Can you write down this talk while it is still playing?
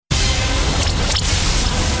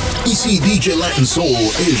Ici DJ Latin Soul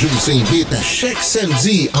et je vous invite à chaque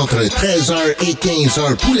samedi entre 13h et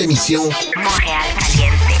 15h pour l'émission Montréal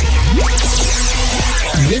Caliente.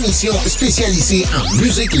 Une émission spécialisée en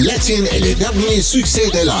musique latine et les derniers succès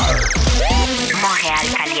de l'heure. Montréal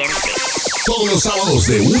Caliente. Todos los sábados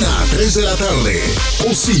de 1 a 3 de la tarde.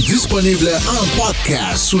 Aussi disponible en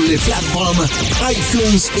podcast sur les plateformes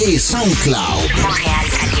iTunes et SoundCloud. Montréal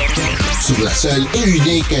Caliente. Sur la seule et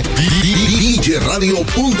unique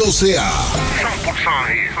DJRadio.ca. 100%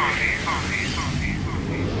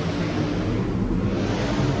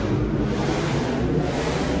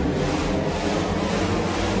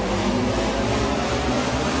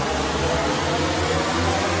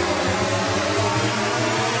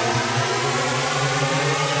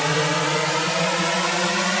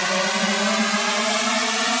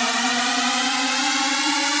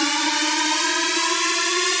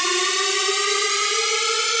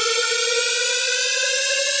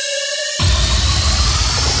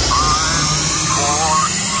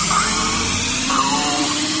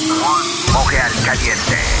 Montréal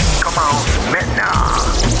Caliente commence maintenant.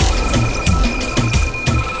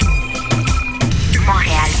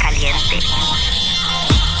 Montréal Caliente.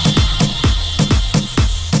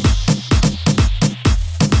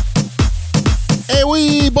 Eh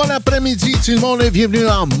oui, bon après-midi tout le monde et bienvenue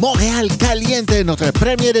à Montréal Caliente, notre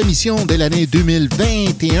première émission de l'année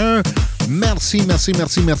 2021. Merci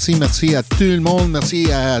à tout le monde,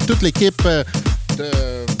 merci à toute l'équipe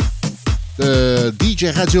de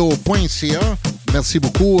DJRadio.ca. Merci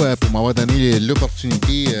beaucoup pour m'avoir donné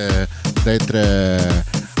l'opportunité d'être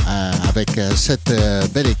avec cette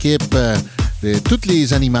belle équipe, de tous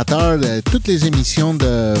les animateurs, de toutes les émissions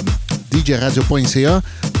de DJRadio.ca.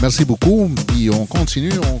 Merci beaucoup. Puis on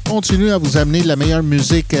continue à vous amener la meilleure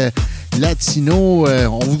musique latino.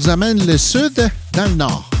 On vous amène le sud dans le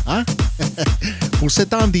nord. Hein? Pour ce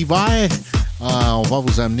temps d'hiver, on va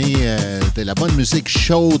vous amener de la bonne musique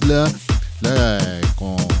chaude là.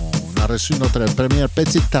 On a reçu notre première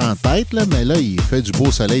petite tempête, là, mais là, il fait du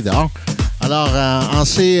beau soleil dehors. Alors, en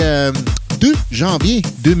ce 2 janvier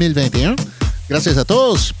 2021, gracias a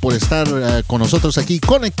todos por estar con nosotros aquí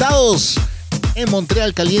conectados en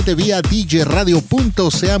Montreal Caliente vía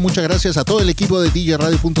DJRadio.ca. Muchas gracias a todo el equipo de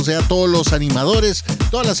DJRadio.ca, a todos los animadores,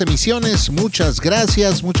 todas las emisiones. Muchas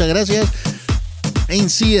gracias.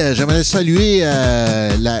 Ainsi, j'aimerais saluer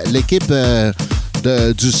l'équipe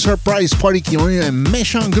du Surprise Party qui ont eu un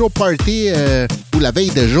méchant gros party pour la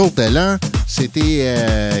veille de jour de l'an.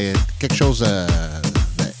 C'était quelque chose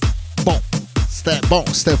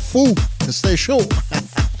c'était fou, c'était chaud.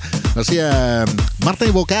 Merci à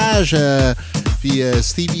Martin Bocage, puis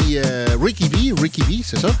Stevie, Ricky B,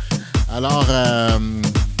 c'est ça. Alors,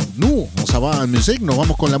 nous, vamos a va en music, nos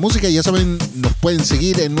vamos con la música. Ya saben, nos pueden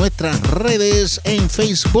seguir en nuestras redes, en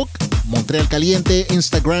Facebook, Montreal Caliente,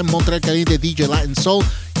 Instagram, Montreal Caliente DJ Latin Soul,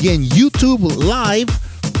 y en YouTube Live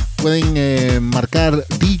pueden marcar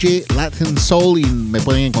DJ Latin Soul y me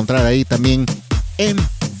pueden encontrar ahí también en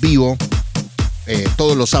vivo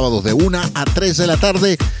todos los sábados de 1 a 3 de la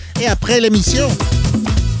tarde. Et après l'émission,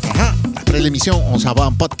 on s'en va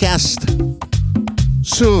en podcast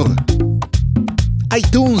sur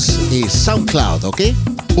iTunes y SoundCloud, ¿ok?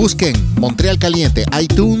 Busquen Montreal Caliente,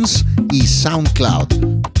 iTunes y SoundCloud.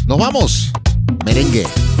 Nos vamos, merengue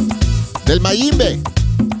del Mayimbe.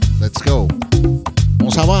 Let's go. On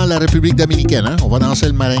s'en va à la République Dominicaine, hein? On va danser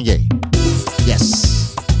el merengue.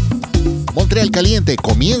 Yes. Montreal Caliente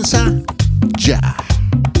comienza ya.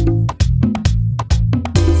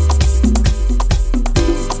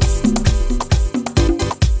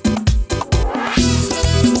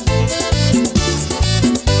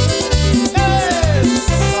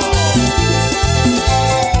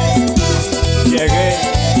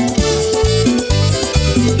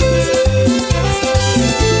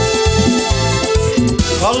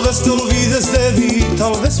 Tal vez te olvides de mí,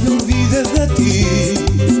 tal vez me olvides de ti.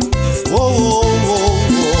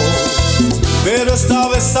 Pero esta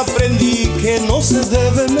vez aprendí que no se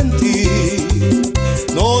debe mentir.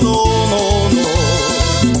 No.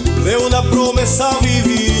 De una promesa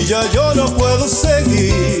viví, ya yo no puedo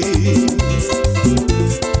seguir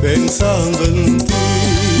pensando en ti.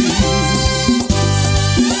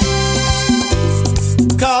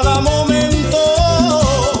 Cada momento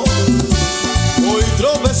voy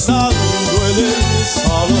tropezando en el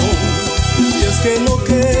salón, y es que no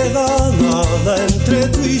queda nada entre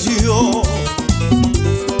tú y yo.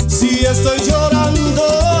 Si estoy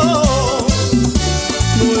llorando,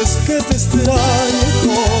 no es que te extrañe,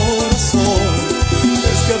 corazón,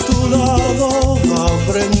 es que a tu lado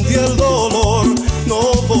aprendí el dolor. No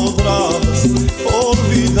podrás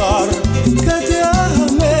olvidar que te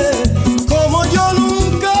amé.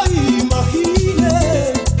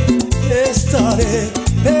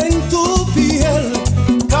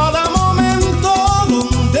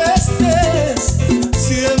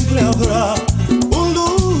 siempre habrá un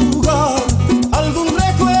lugar, algún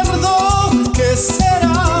recuerdo que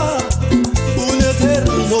será un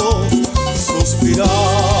eterno suspirar.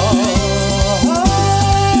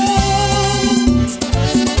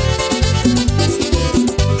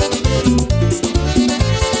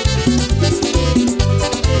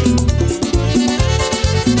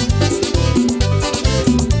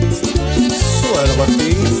 Suena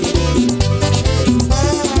Martín.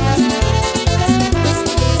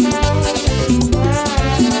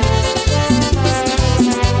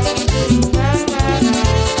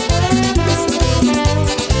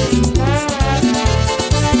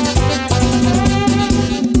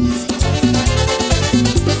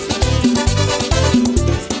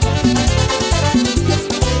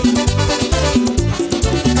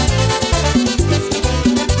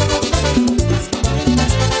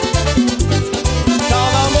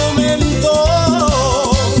 Cada momento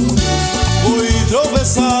voy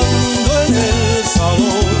tropezando en el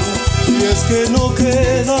salón y es que no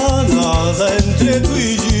queda nada entre tú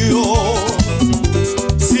y yo.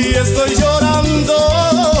 Si estoy llorando,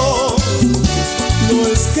 no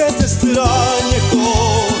es que te extrañe,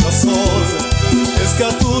 corazón, es que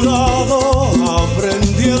a tu lado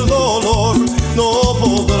aprendí el dolor. No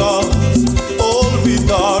podrás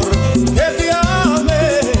olvidar que te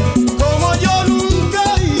amé como yo nunca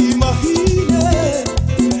imaginé.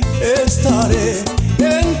 Estaré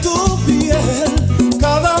en tu piel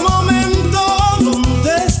cada momento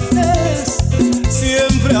donde estés.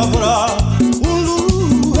 Siempre habrá un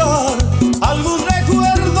lugar, algún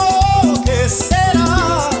recuerdo que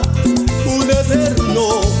será un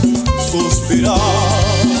eterno suspirar.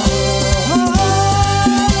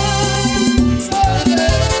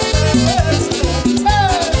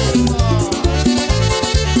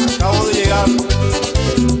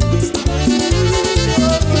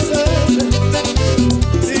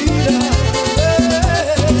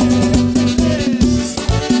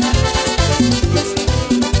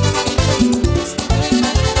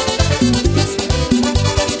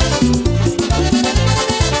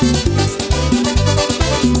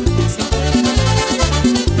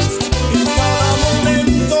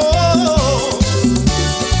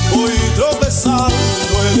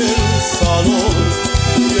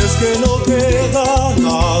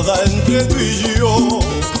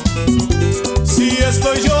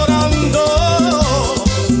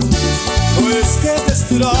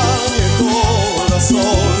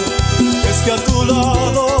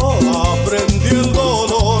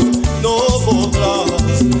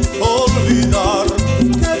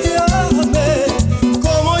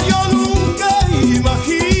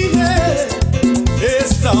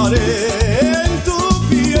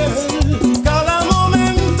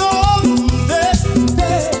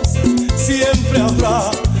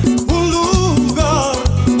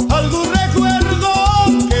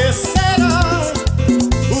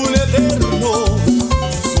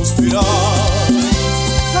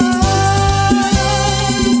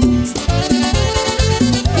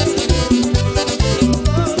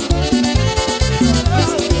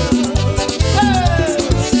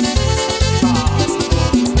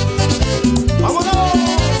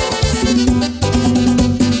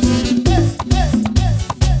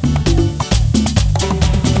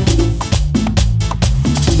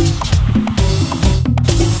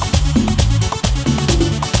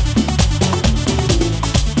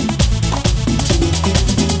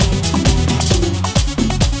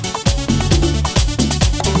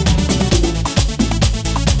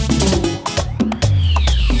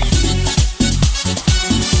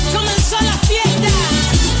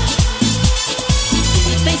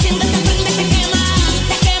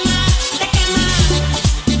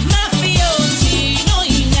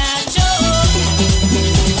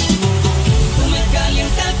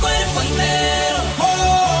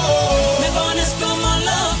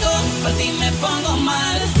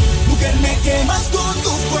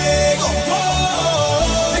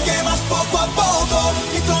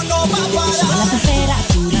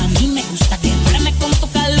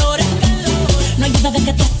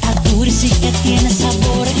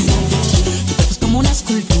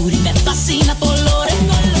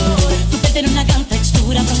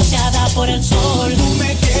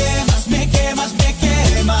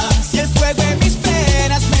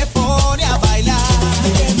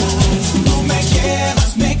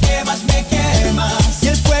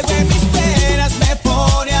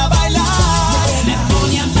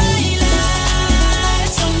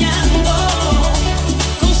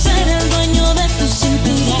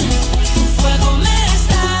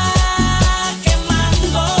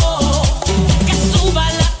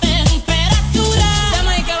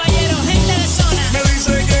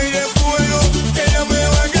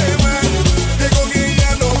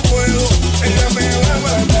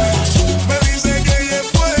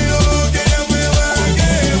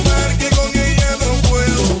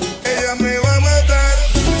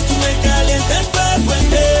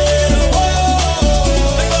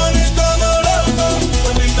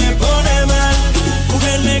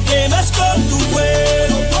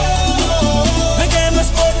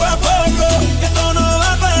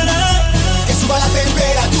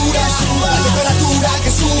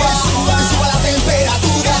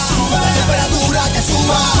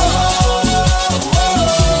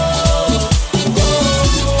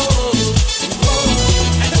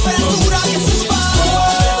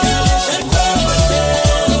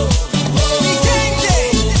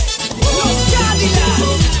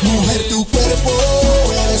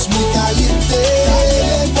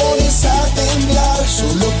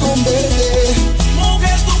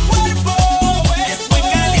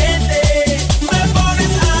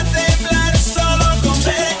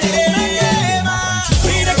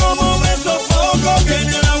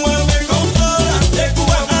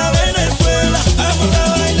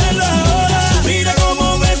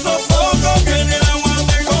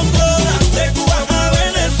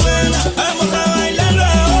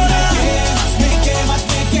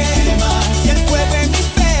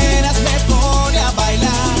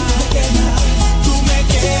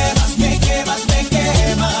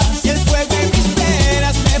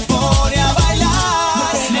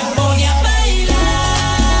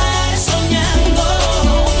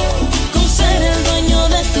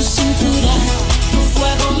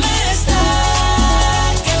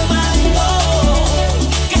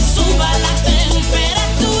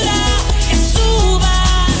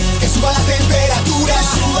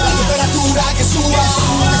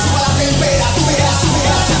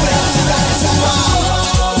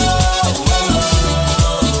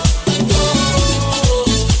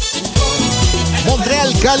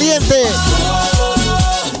 Caliente.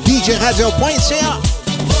 DJRadio.ca.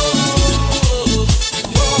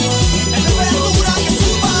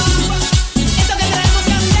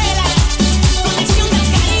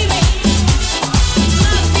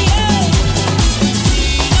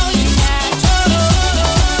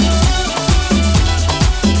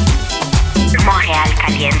 Montreal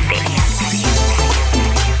Caliente.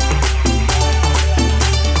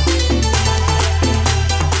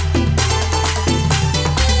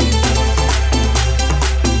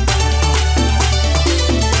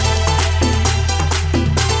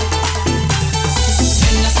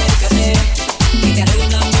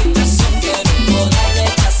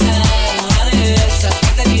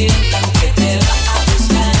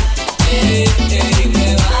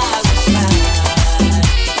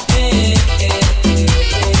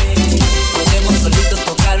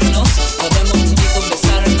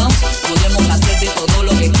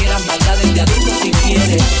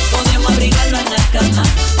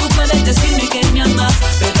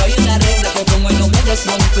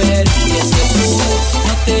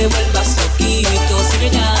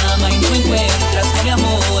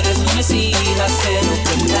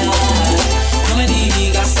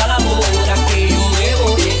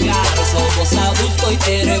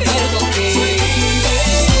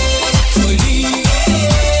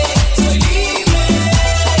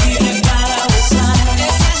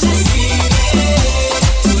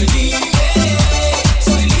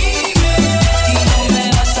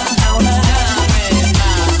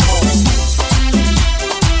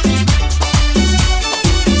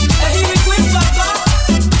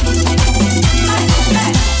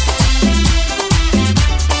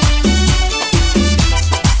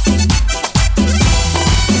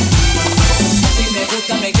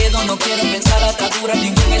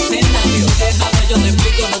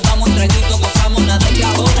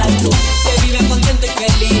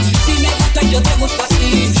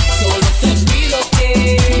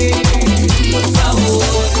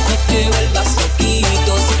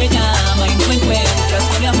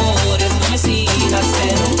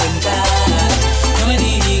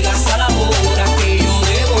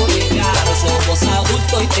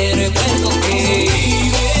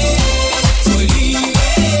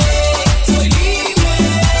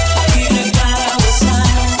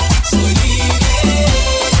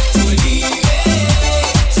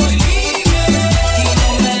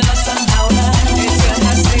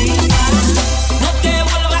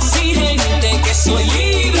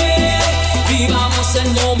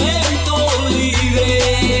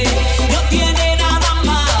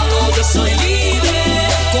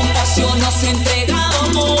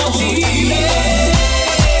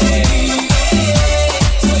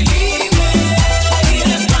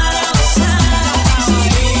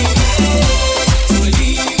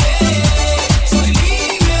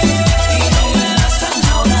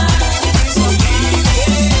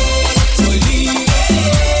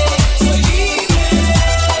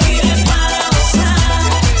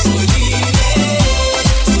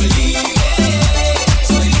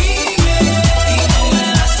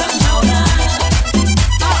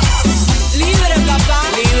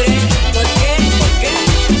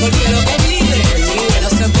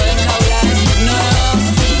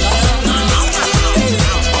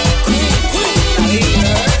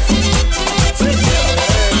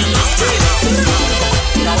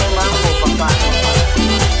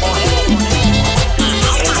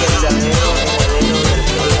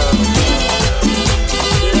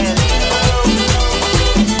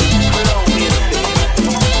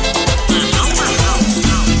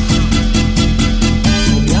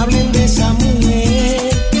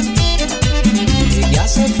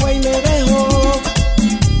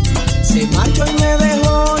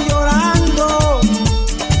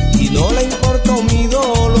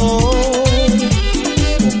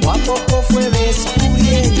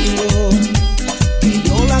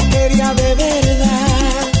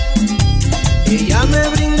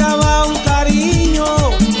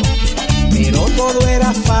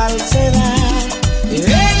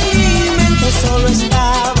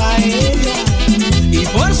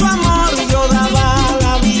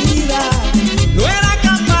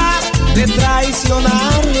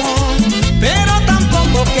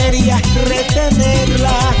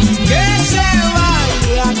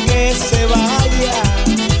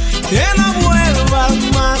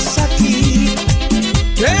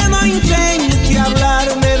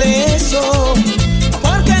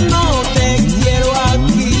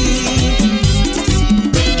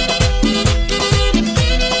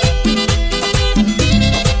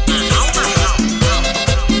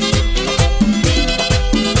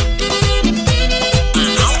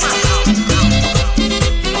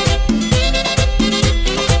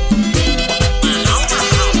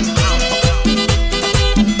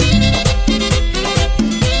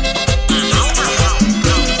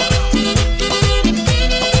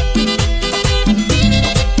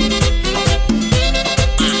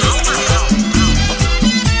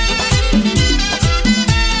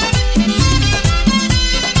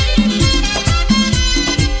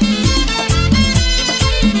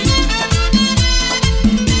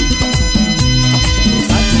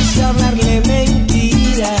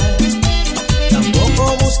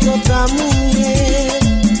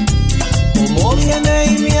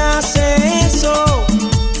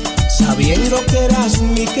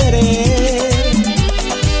 querer,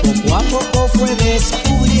 poco a poco fue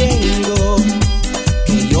descubriendo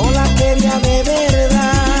que yo la quería de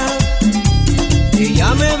verdad.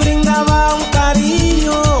 Ella me brindaba un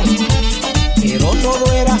cariño, pero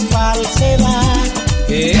todo era falsedad.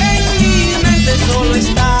 Que en mi mente solo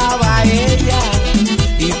estaba ella,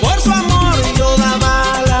 y por su amor yo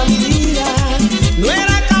daba la vida. No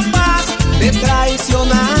era capaz de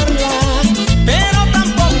traicionarla, pero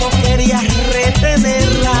tampoco quería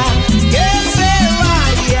retenerla. Que se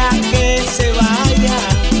vaya,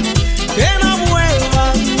 que no vuelva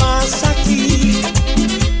más aquí,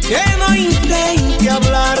 que no intente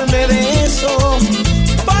hablarme de eso,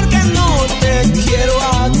 porque no te quiero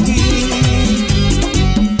aquí.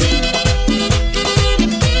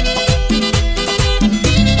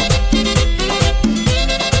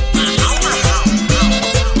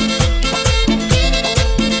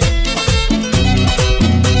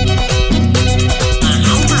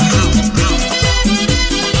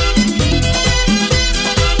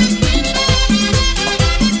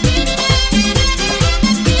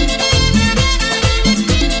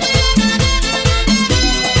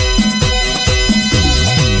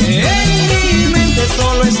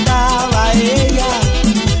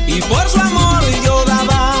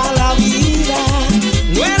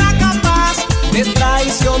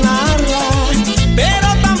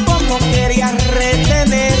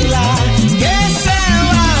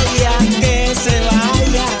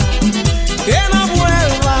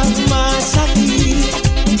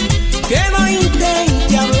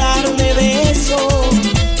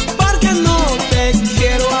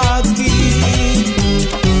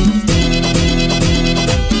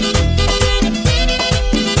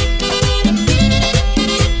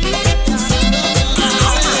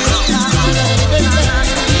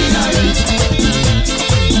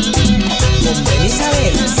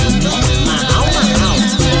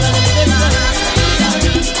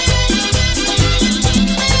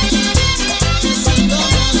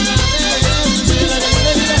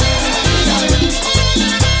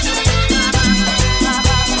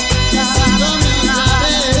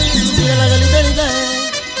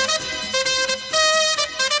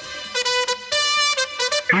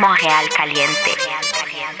 Montreal Caliente.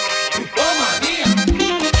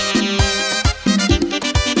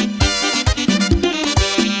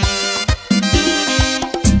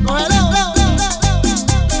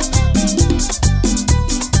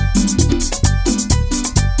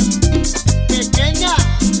 Pequeña,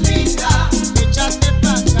 linda, échate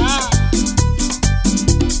pa' acá.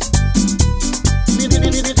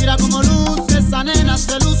 Mira como luce esa nena,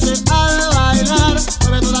 se luce al bailar.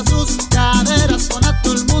 Mueve todas sus caderas, pone a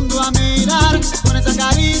todo el mundo a mirar. Con esa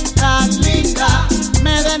carita linda.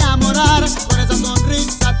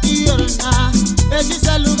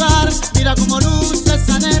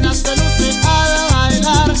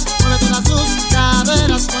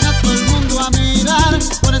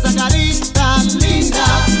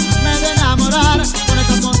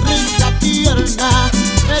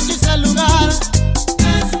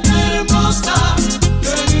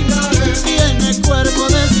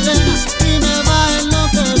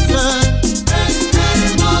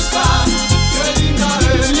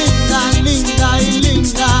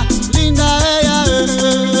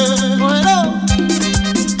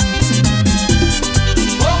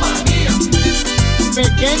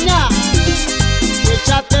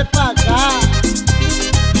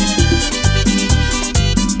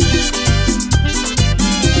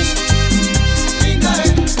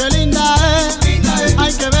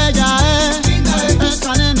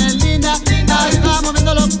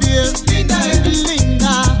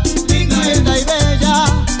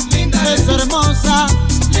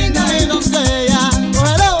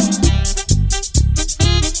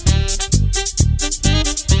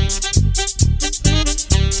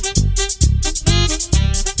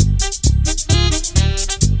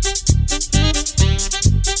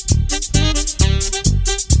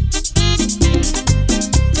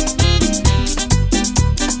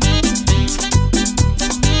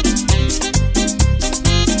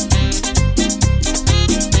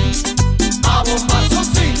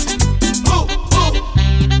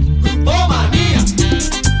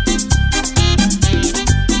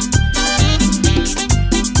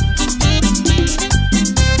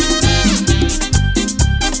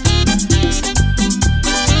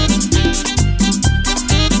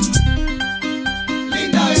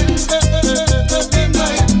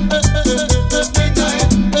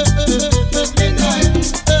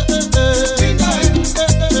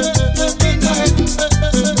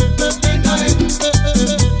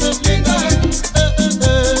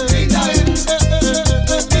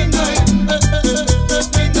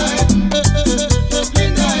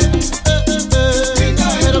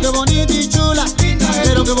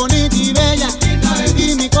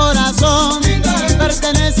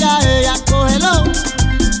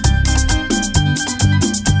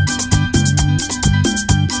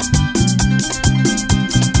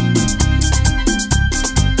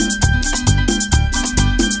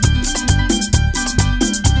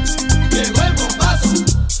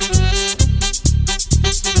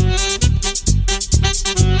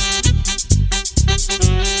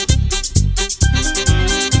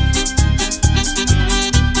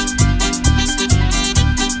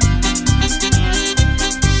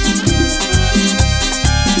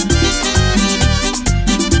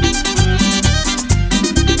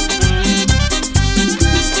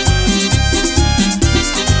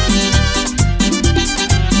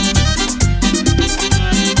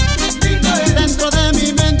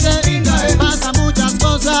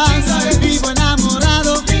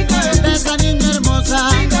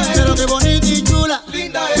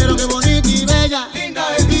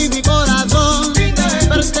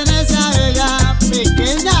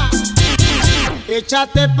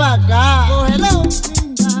 échate pa' acá. Cógelo.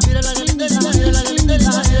 Mira la galindela, mira la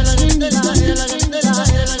galindela, mira la galindela, mira la galindela,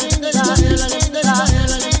 mira la galindela, mira la galindela, mira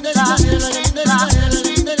la galindela, mira la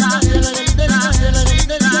galindela, mira la galindela, mira la galindela, mira la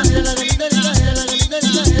galindela, mira la galindela, mira la galindela,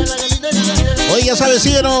 mira la galindela. Hoy ya sabes,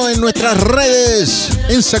 síguenos en nuestras redes: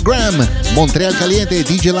 Instagram, Montreal Caliente,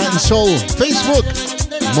 DJ Latin Soul, Facebook,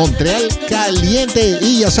 Montreal Caliente.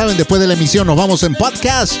 Y ya saben, después de la emisión nos vamos en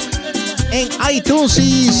podcast, en iTunes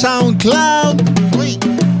y SoundCloud. Uy,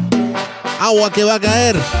 agua que va a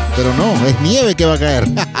caer, pero no, es nieve que va a caer.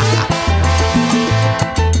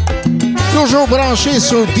 Toujours branché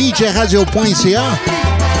sur djradio.ca,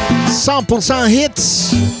 100%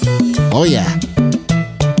 hits. Oh yeah.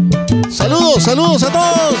 Saludos, saludos a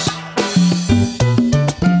todos.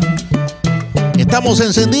 Estamos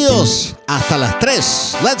encendidos hasta las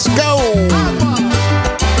 3. Let's go.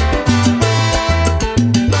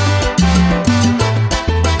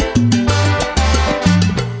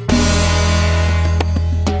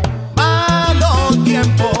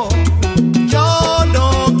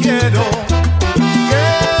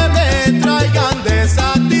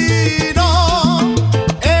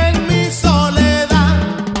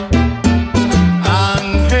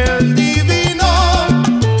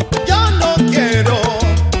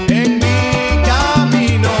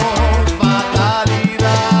 Fatal.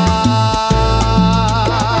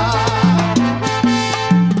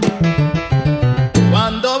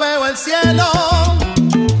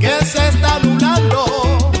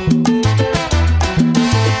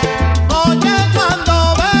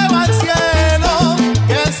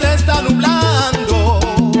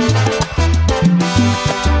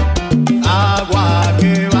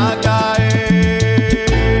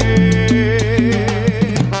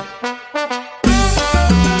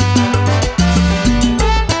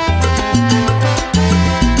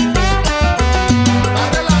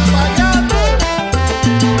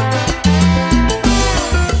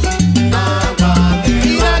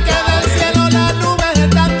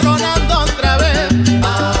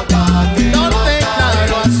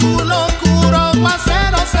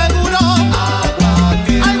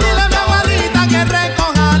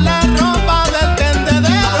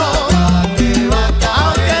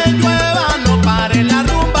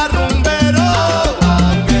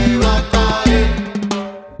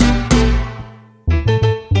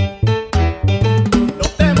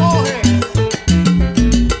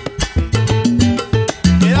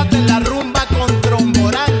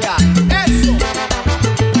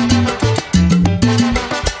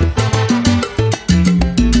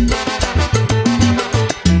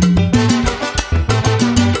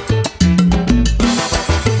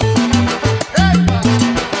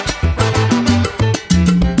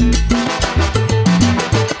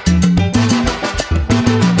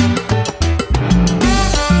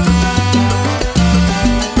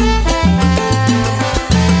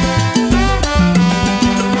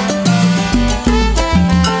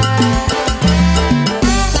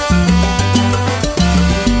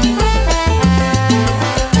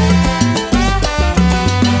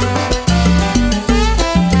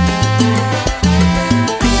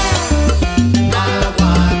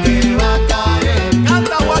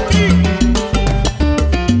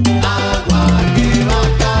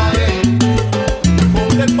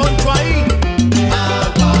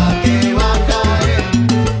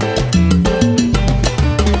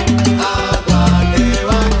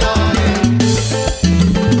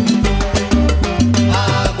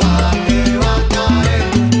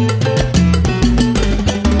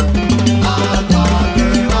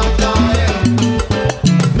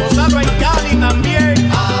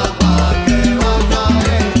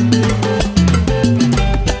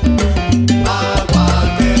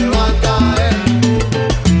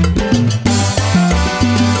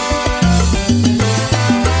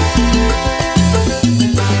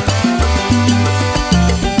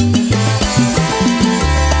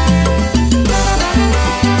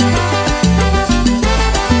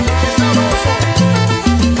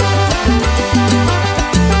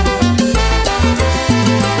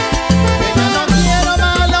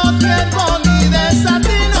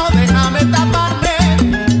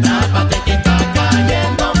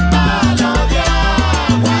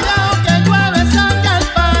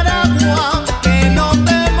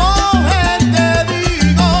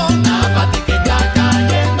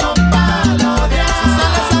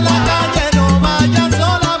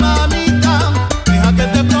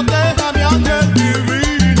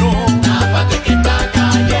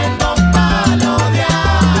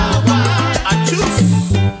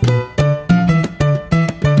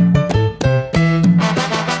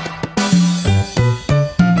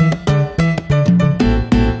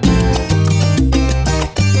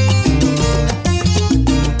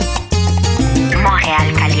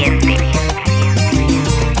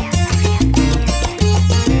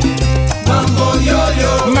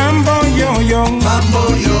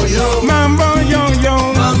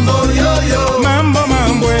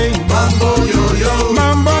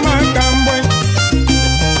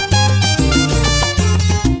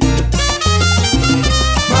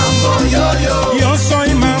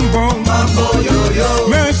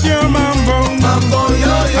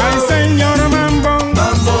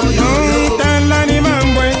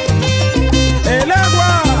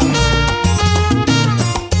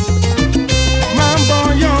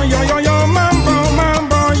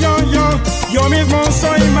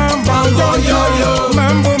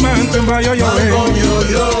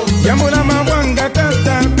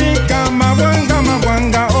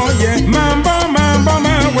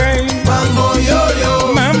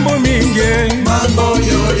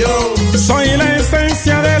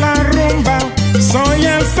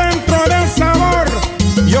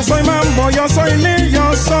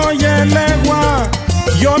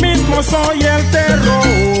 yo mismo soy el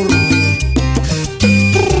terror.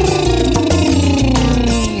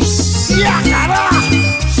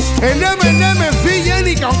 Eneme,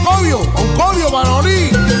 Filleni, Oncovio,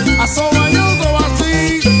 Baroní, Asomayoto,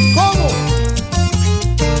 Basí, ¿cómo?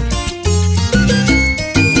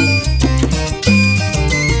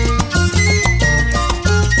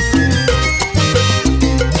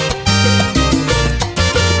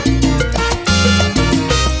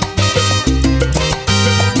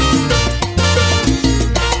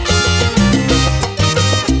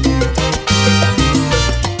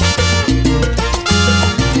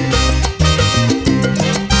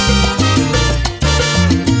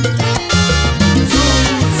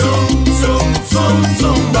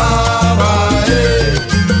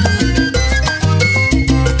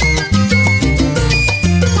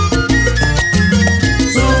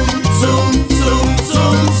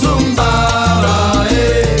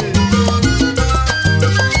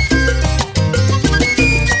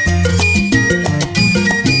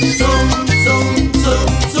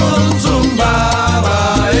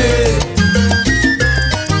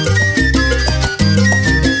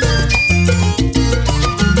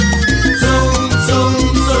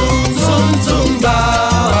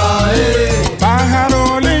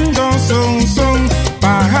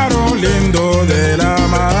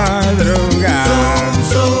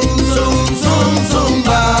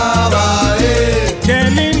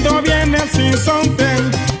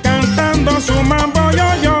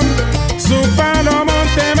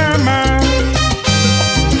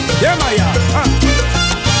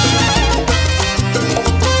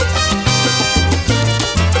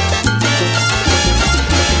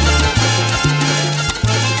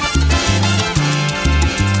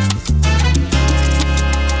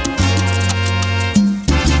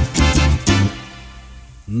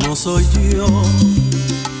 No soy yo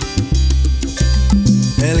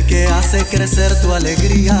el que hace crecer tu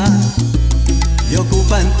alegría y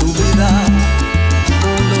ocupa en tu vida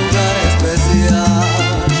un lugar especial.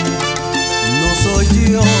 No soy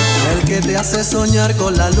yo el que te hace soñar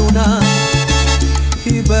con la luna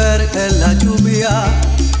y ver en la lluvia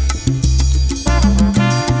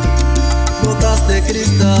gotas de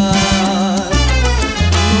cristal.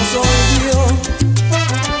 No soy yo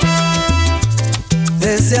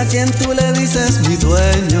ese a quien tú le dices mi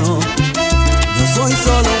dueño. Yo soy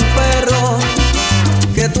solo un perro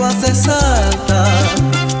que tú haces saltar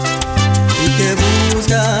y que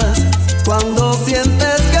buscas cuando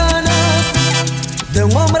sientes ganas de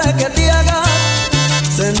un hombre que te haga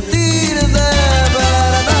sentir de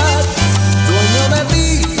verdad. Dueño de ti,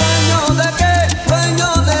 dueño de qué, dueño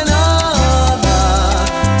de nada.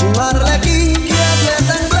 Un arlequín que hace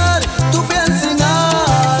temblar tu piel sin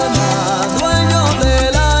alma. Dueño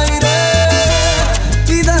del aire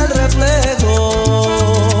y del reflejo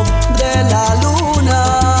de la luna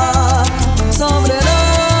sobre el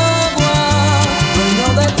agua. Dueño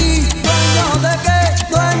de ti, dueño de qué,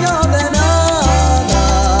 dueño de nada.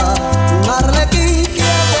 Un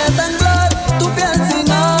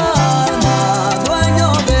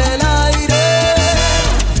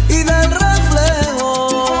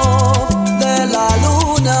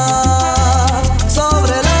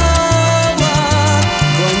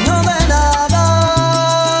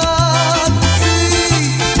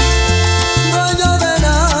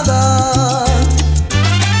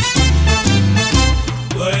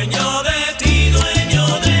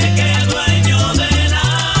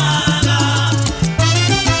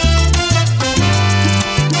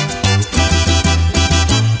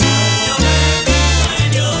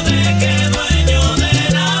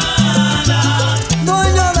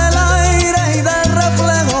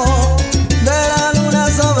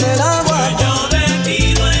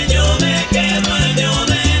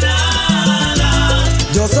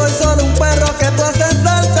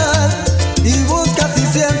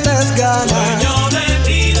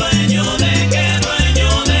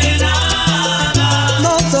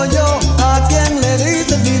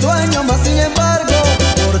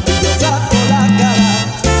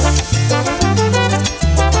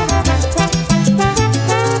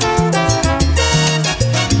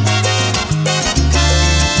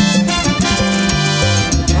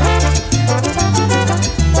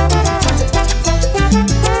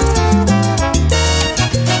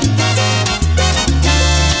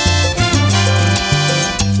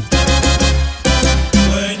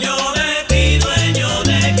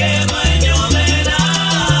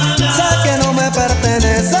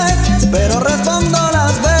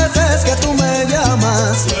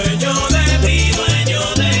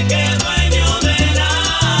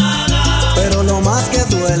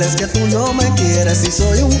duele es que tú no me quieres y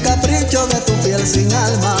soy un capricho de tu piel sin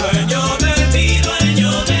alma. Dueño de ti,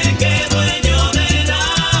 dueño de qué, dueño de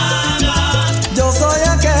nada. Yo soy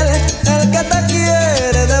aquel, el que te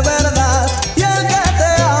quiere de verdad y el que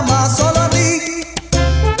te ama solo a ti.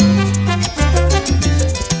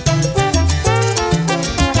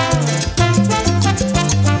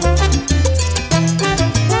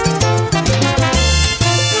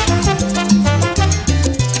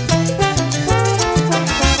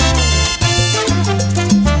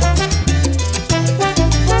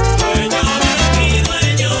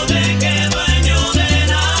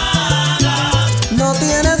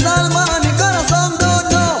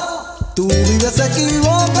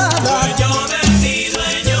 Equivocada. Dueño de ti,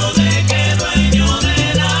 dueño de qué, dueño de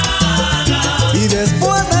nada. Y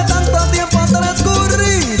después de tanto tiempo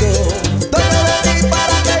transcurrido, dueño de ti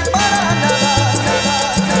para qué y para nada.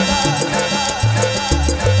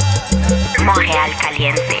 Montreal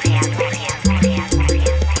Caliente.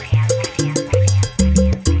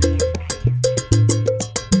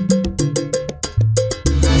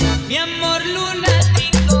 Mi amor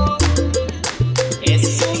lunático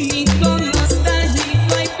es un icono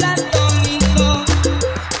nostálgico y platónico.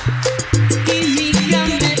 Química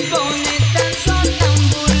me pone tan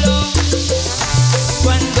sonámbulo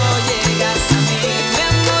cuando llegas a mí. Mi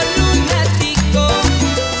amor lunático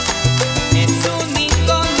es un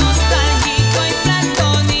icono nostálgico y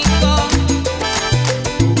platónico.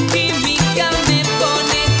 Química me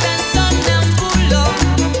pone tan sonámbulo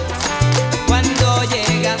cuando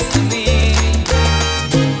llegas a mí.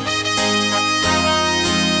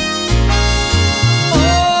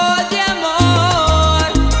 Oye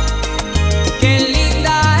amor, qué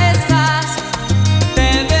linda estás, te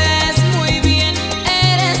ves muy bien,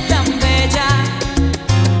 eres tan bella.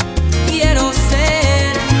 Quiero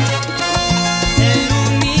ser el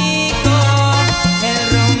único, el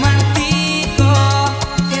romántico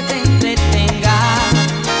que te entretenga.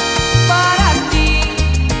 Para ti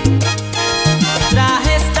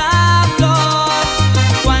traje esta flor,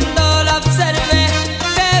 cuando la observé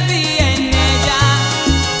te vi en ella,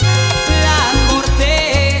 la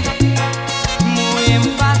corté, muy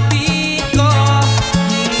empático,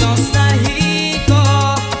 nostálgico,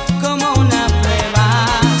 como una prueba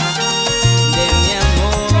de mi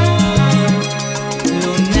amor,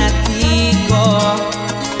 lunático,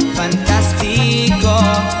 fantástico,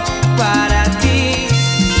 para ti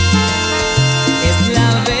es la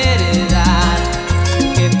verdad.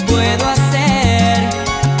 ¿Qué puedo hacer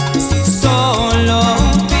si solo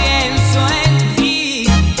pienso en ti?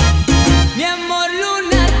 Mi amor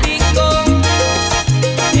lunático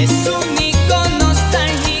es un icono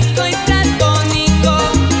nostálgico y platónico.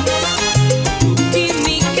 Tu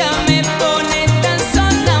química me pone tan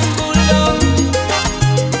sonámbulo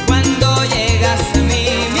cuando llegas a mí.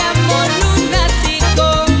 Mi amor lunático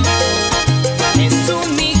es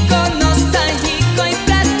un icono nostálgico y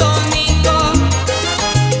platónico.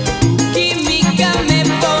 Tu química me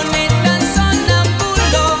pone tan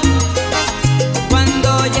sonámbulo cuando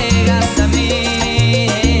llegas a mí.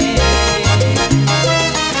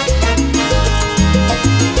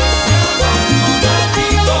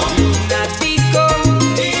 Lunático,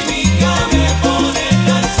 Química me pone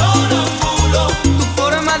tan sonámbulo. tu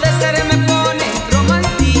forma de ser me pone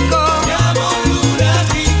romántico. Mi amor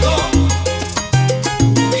lunático.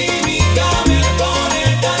 Química me pone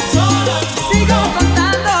tan sonámbulo. Sigo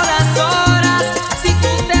contando las horas, si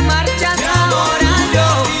tú te marchas ahora yo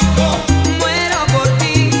muero por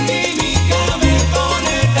ti. Química me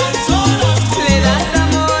pone tan sonámbulo. Le das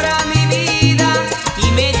amor a mi vida y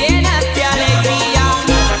me llenas de alegría.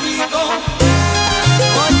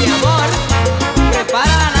 Oye amor,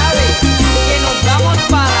 prepara la nave que nos vamos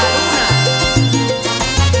para la luna.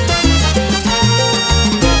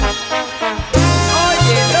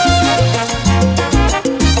 Óyelo.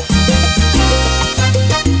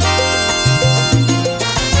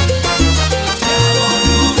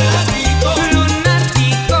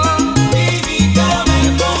 Lunático, Química me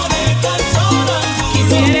pone tan sonámbulo.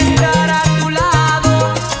 quisiera estar a tu lado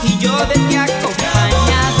y yo de ti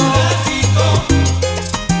acompañado.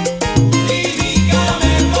 Química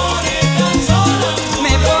me pone tan sonámbulo.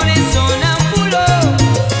 Me pone sonámbulo,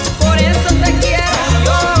 por eso te quiero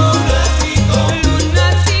yo.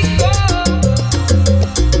 Lunático.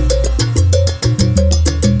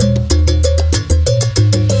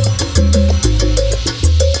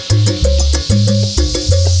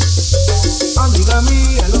 Amiga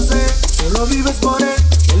mía, lo sé, solo vives por él,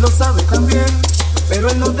 él lo sabe también. Pero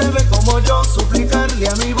él no debe como yo suplicarle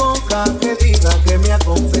a mi boca que diga que me ha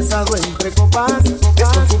confesado entre copas. Que es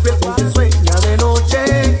con su piel con quien sueña de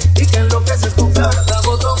noche y que enloqueces con cada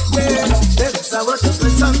botón.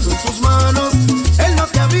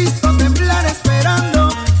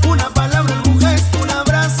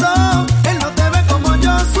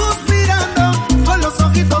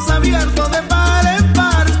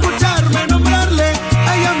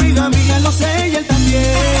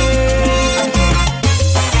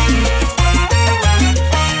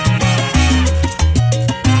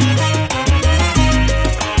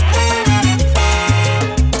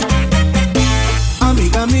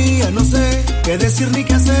 sé qué decir ni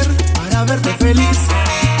qué hacer para verte feliz.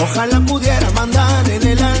 Ojalá pudiera mandar en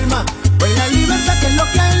el alma pues la libertad, que es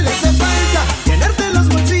lo que a él le hace falta. Llenarte los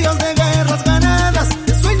bolsillos de guerras ganadas,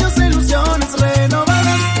 de sueños e ilusiones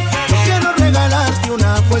renovadas. Yo quiero regalarte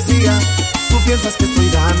una poesía. Tú piensas que estoy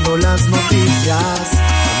dando las noticias,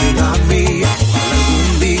 amiga mía. Ojalá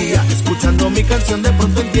algún día, escuchando mi canción, de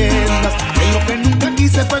pronto entiendas que lo que nunca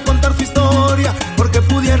quise fue contar tu historia, porque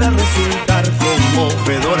pudiera resultar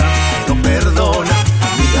conmovedora. Pero perdona,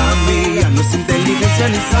 amiga mía, no es inteligencia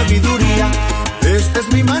ni sabiduría. Esta es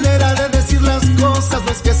mi manera de decir las cosas.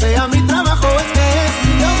 No es que sea mi trabajo, es que es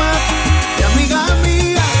mi idioma. Y amiga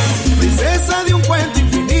mía, princesa de un cuento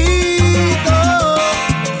infinito.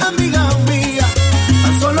 Amiga mía,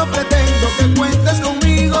 tan solo pretendo que cuentes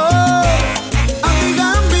conmigo. Amiga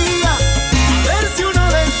mía, a ver si uno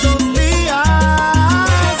de estos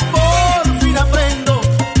días por fin aprendo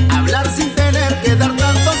a hablar sin tener que dar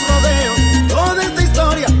tantos rodeos. Toda esta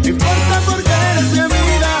historia me importa porque eres mi amiga.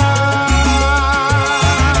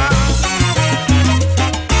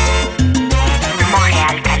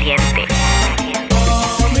 Montreal Caliente.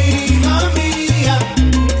 Amiga mía,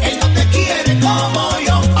 él no te quiere como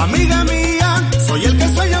yo. Amiga mía, soy el que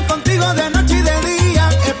sueño contigo de noche y de día,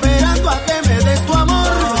 esperando a que me des tu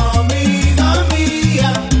amor. Amiga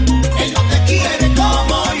mía, él no te quiere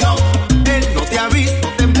como yo. Él no te ha visto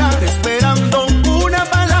temblar esperando una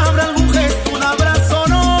palabra, algún gesto, un abrazo,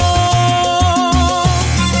 no.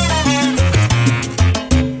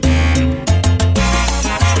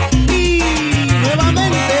 Y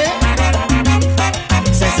nuevamente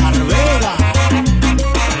César Vega,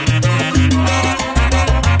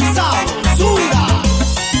 sabrosura.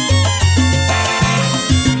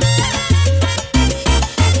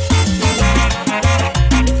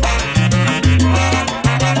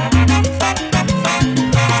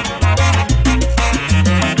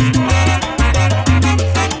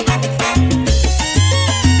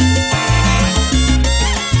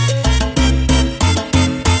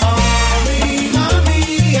 Amiga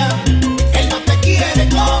mía, él no te quiere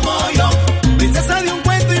como yo. Princesa de un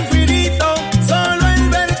cuento infinito, solo el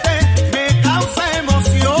verte me causa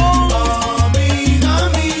emoción. Amiga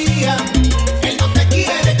mía, él no te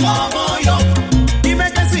quiere como yo.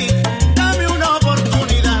 Dime que sí, dame una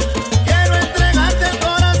oportunidad. Quiero entregarte el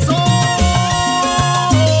corazón.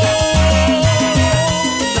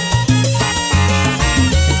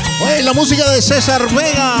 Oye, la música de César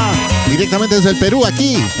Vega, directamente desde el Perú,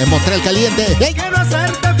 aquí en Montreal Caliente. ¡Hey! Quiero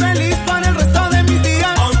hacerte feliz para el resto de mis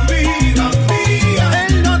días. Amiga mía,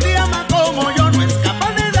 él no te ama como yo, no es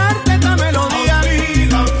capaz de darte esta melodía.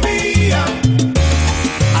 Amiga mía,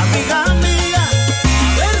 amiga mía,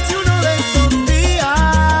 a ver si uno de estos días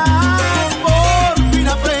por fin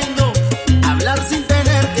aprendo a hablar sin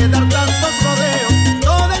tener que dar tantos rodeos.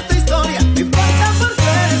 Toda esta historia me importa porque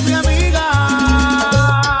eres mi amiga.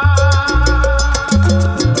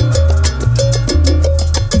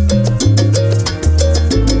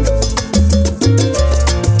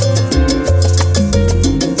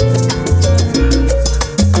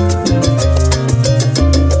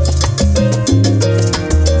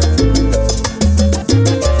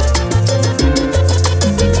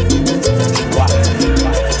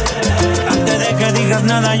 Antes de que digas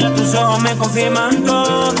nada, ya tus ojos me confirman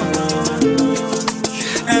todo.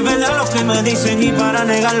 Es verdad lo que me dicen y para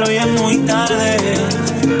negarlo ya es muy tarde.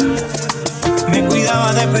 Me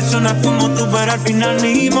cuidaba de personas como tú, pero al final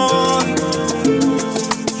ni modo.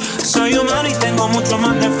 Soy humano y tengo mucho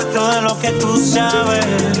más defectos de lo que tú sabes.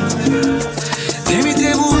 De mí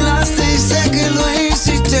te burlaste y sé que lo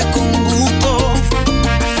hiciste con gusto.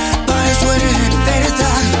 Para eso eres experta,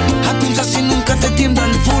 apunta si nunca te tiembla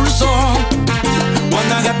el pulso.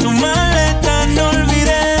 Cuando hagas tu maleta no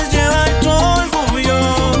olvides llevar tu orgullo.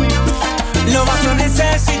 Lo vas a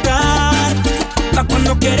necesitar para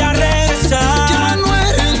cuando quieras regresar. Ya no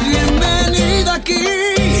eres bienvenida aquí.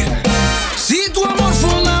 Si tu amor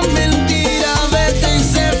fue una mentira, vete y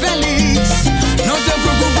sé feliz. No te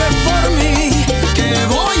preocupes por mí, que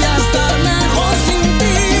voy a estar mejor sin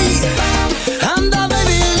ti. Anda,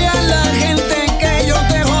 dile a la gente que yo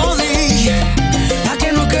te jodí, pa'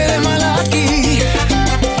 que no quede mal aquí.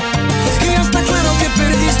 Y ya está claro que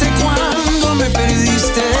perdiste cuando me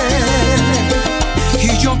perdiste,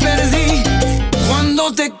 y yo perdí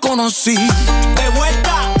cuando te conocí. De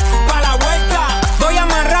vuelta, pa' la vuelta, voy a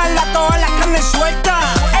amarrarla toda la carne suelta.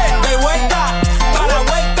 De vuelta, pa' la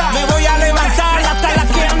vuelta, me voy a levantar hasta la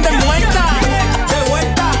que ande muerta. De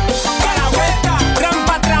vuelta, pa' la vuelta,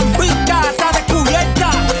 trampa, trampita, está descubierta.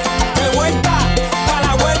 De vuelta, pa'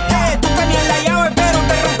 la vuelta, tú tenías la llave pero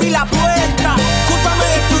te rompí la puerta. Cúlpame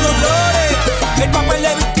de tus dolores, el papel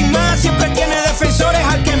de víctima siempre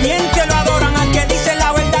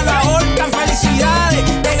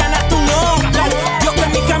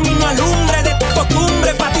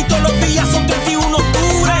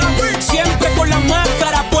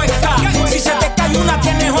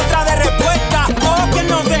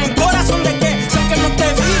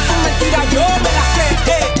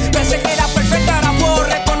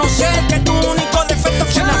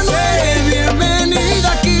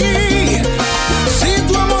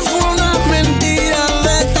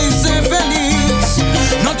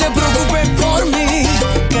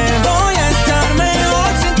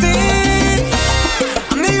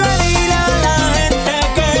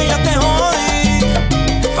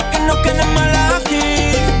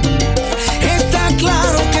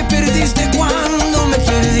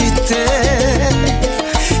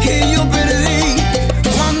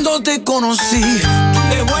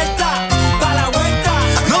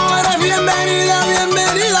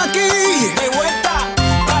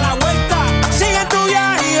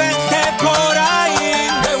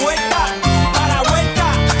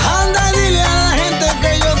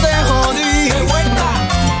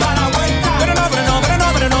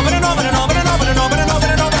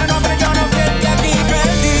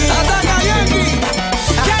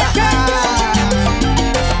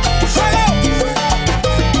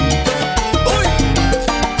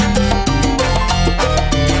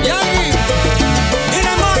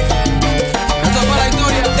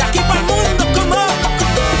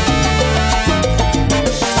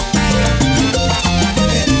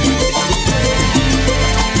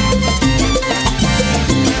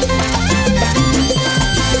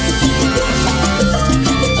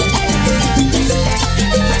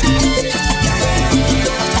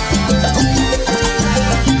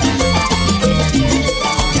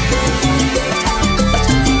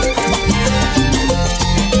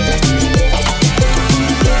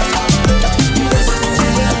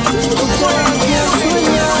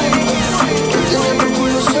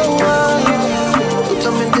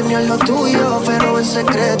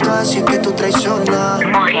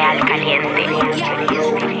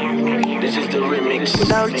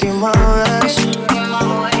La última vez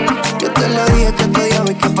yo te lo dije que te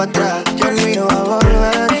odiaba y que para atrás ya no iba a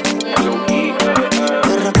volver.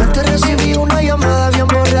 De repente recibí una llamada bien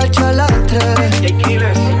borracha a las 3.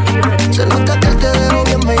 Se nota que él te dejó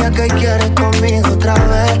bien bella que quieres conmigo otra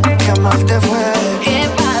vez. ¿Qué más te fue? ¿Qué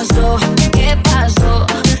pasó? ¿Qué pasó?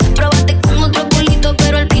 Probaste con otro culito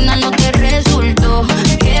pero al final no te resultó.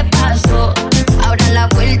 ¿Qué pasó? Ahora la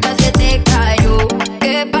vuelta se te cayó.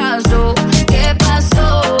 ¿Qué pasó? ¿Qué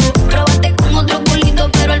pasó? Probaste con otro culito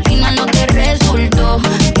pero al final no te resultó.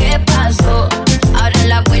 ¿Qué pasó? Ahora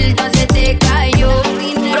la vuelta se te cayó.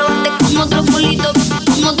 Probaste con otro culito,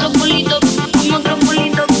 con otro culito, con otro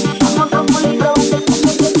culito, con otro culito.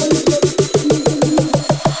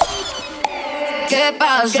 ¿Qué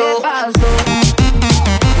pasó? ¿Qué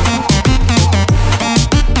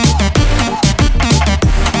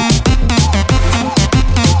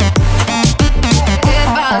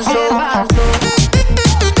pasó?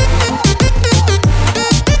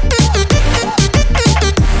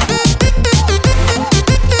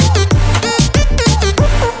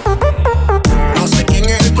 No sé quién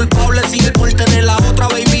es el culpable, si él por tener la otra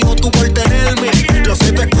baby o tú por tenerme. Lo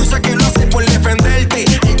sé, tu excusa que lo hace por defenderte.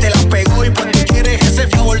 Él te la pegó y pues tú quieres ese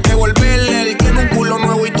favor devolverle. Él tiene un culo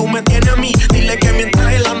nuevo y tú me tienes a mí. Dile que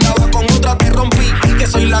mientras él andaba con otra te rompí. Que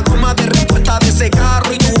soy la goma de respuesta de ese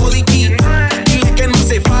carro y tu body key. Dile que no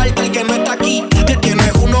hace falta el que no está aquí. Que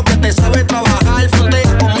tienes uno que te sabe trabajar.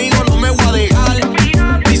 Frontea conmigo, no me voy a dejar.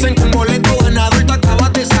 Dicen que un boleto ganador te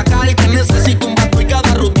acabas de sacar. Que necesito un vato y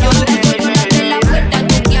cada rutina. La puerta,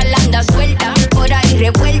 tu tía la anda suelta, por ahí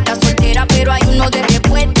revuelta, soltera, pero hay uno de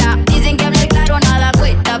respuesta. Dicen que hablar claro nada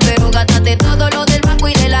cuesta, pero gástate todo lo del banco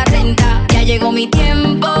y de la renta. Ya llegó mi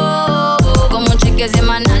tiempo, como un cheque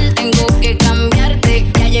semanal tengo que cambiarte.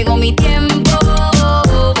 Ya llegó mi tiempo,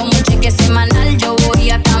 como un cheque semanal yo voy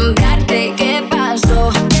a cambiarte. ¿Qué pasó?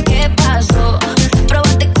 ¿Qué pasó?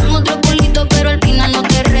 Probaste con otro culito, pero al final no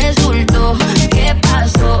te resultó. ¿Qué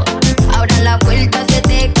pasó? Ahora la vuelta se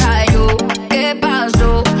te cayó. ¿Qué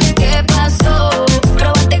pasó? ¿Qué pasó?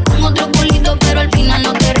 Probaste con otro culito, pero al final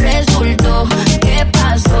no te resultó. ¿Qué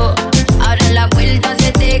pasó? Ahora la vuelta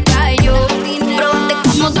se te cayó. Probaste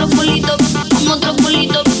con otro culito, con otro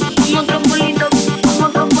culito, con otro culito, con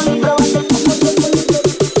otro culito.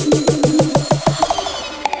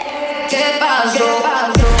 ¿Qué pasó?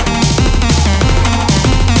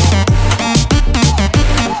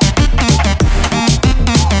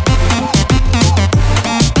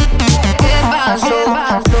 ¿Qué pasó?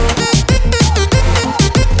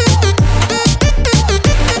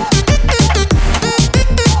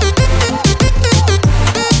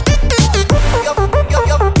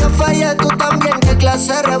 Yo fallé, tú también, qué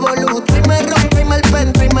clase de revolú. Y me rompe y me el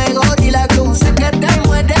pentro y me gorila tú. Sé que te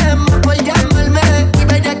mueres más por llamarme y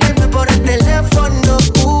bellaquearme por el teléfono.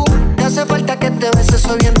 Te hace falta que te beses,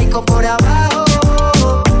 soy bien rico por abajo.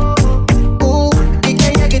 Y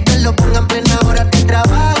que llegue y te lo ponga en plena hora de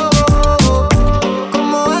trabajo.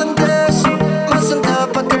 Como antes, me sentaba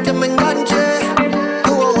pa' que te me enganche.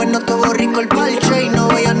 Tuvo bueno, tuvo rico el parche y no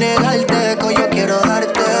voy a negarte que yo quiero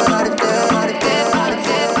darte.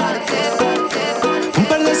 Un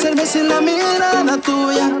par de cervezas en la mirada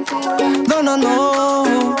tuya. No.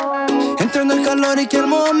 Entrando el calor y que el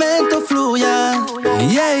momento fluya.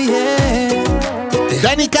 Yeah.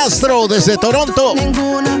 Dani Castro desde Toronto.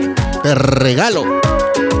 Te regalo.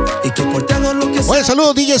 Y que por ti hago lo que Buen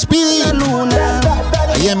saludo, DJ Speedy.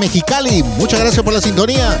 Ahí en Mexicali. Muchas gracias por la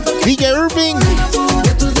sintonía. DJ Irving.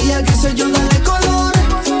 De tu día que sé yo darle color.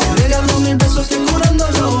 Te regalo 1000 besos que curan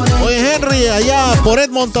dolores. Oye, Henry, allá por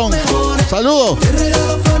Edmonton. Saludos. Te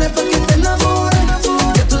regalo flores pa' que te enamores.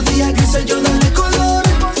 De tu día que sé yo darle color.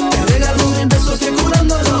 Te regalo 1000 besos que curan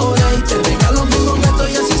dolores. Y te regalo mis momentos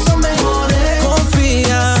y así son mejores.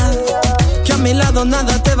 Confía que a mi lado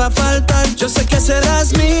nada te va a faltar. Yo sé que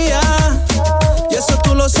serás mía y eso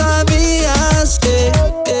tú lo sabías.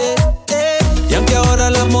 Y aunque ahora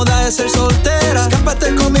la moda es ser soltera,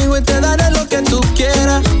 escápate conmigo y te daré lo que tú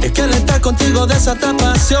quieras. Es que al estar contigo desata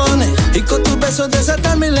pasiones y con tus besos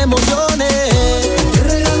desatar mil emociones. Te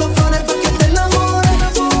regalo flores pa' que te enamores.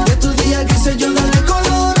 De tu día quise yo darle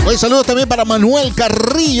color. Hoy saludos también para Manuel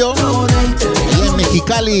Carrillo, allá en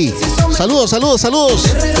Mexicali. Saludos.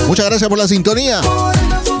 Muchas gracias por la sintonía.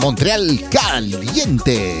 Montreal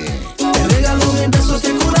caliente. Te regalo 1000 besos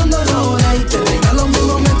que curan dolores. Y te regalo mis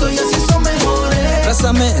momentos y así son mejores.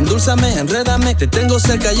 Abrázame, endulzame, enrédame. Te tengo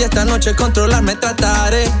cerca y esta noche controlarme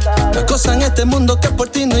trataré. No hay cosa en este mundo que por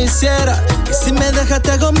ti no hiciera. Y si me dejas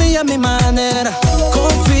te hago mía a mi manera.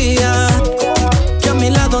 Confía que a mi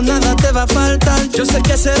lado nada te va a faltar. Yo sé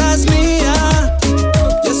que serás mía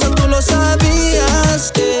y eso tú lo sabías.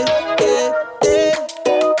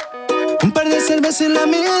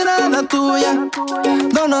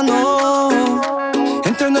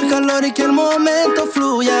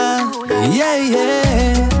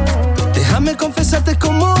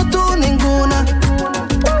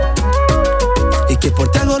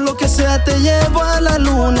 te llevo a la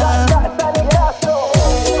luna.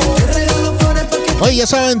 Oye, ya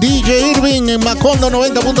saben, DJ Irving en Macondo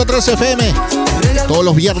 90.3 FM. Todos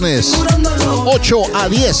los viernes, 8 a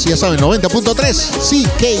 10. Ya saben, 90.3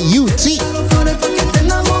 CKUT.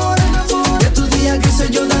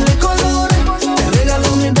 Yo dale colores, te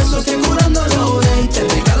regalo mis besos que curan dolores, y te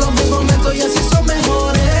regalo mis momentos y así son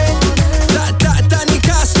mejores. Dani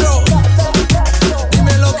Castro,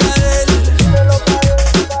 dímelo Karel,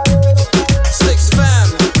 Six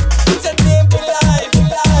Fam,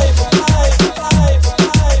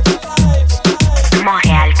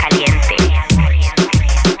 Montreal Caliente.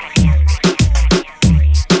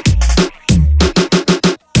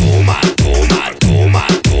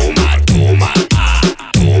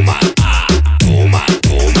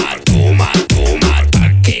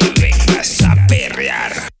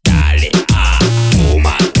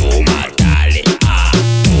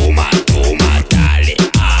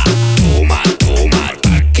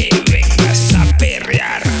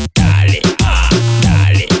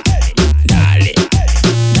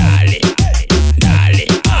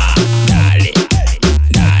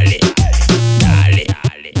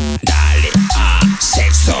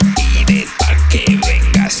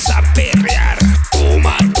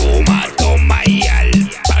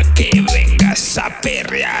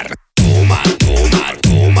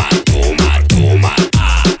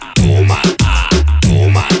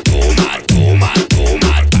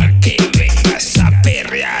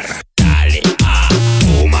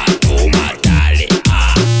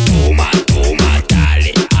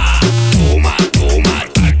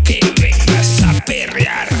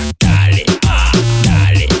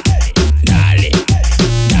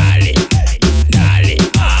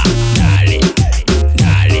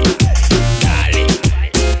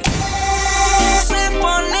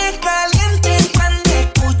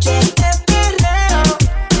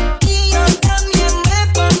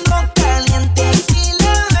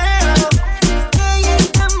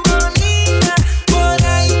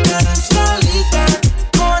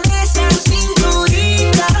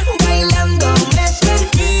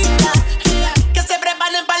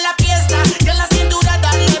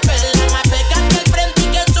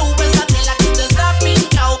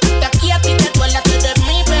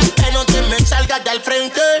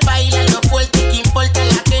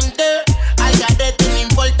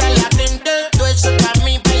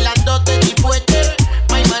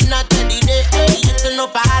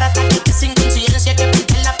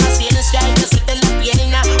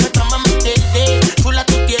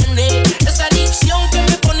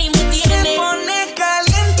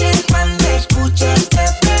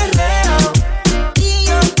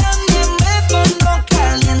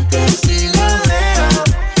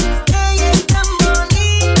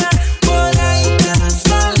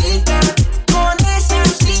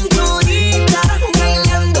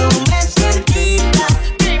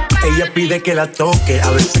 Que la toque, a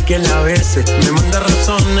veces que la bese. Me manda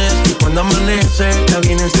razones y cuando amanece la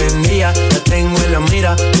viene encendida. La tengo en la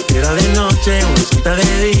mira, fiera de noche, una cita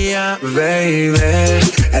de día. Baby,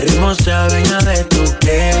 el ritmo se adueña de tu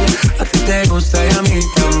piel. A ti te gusta y a mí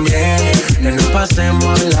también. Que nos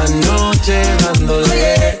pasemos la noche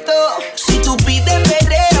dándole. Esto, si tú pides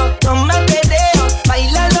perreo, toma perreo.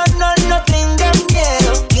 Bailalo, no tengas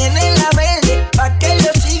miedo. Tiene la verde, pa' que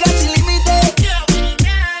lo sigas sin límite.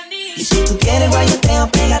 Y si tú quieres guayoteo,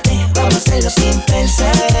 pégate. Vamos a hacerlo sin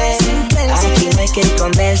pensar. Aquí no hay que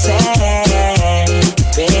esconderse.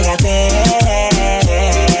 Pégate.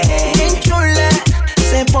 Bien chula,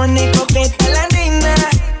 se pone coqueta la nena.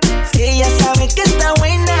 Ella sabe que está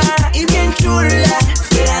buena y bien chula.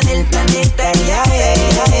 Fuera del planeta, ya,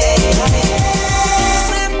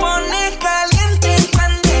 Se pone caliente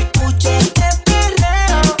cuando escucha este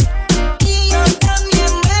perreo. Y yo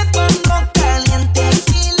también me pongo caliente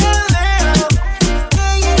si la veo.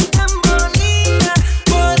 Ella es tan bonita,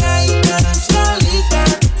 por ahí tan solita.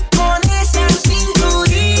 Con esa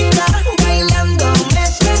cinturita, bailándome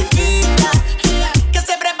cerquita. Que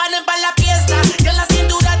se preparen para la fiesta, que la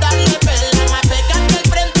cintura darle pela. Más pegarte al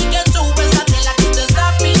frente y que subes a tela que te está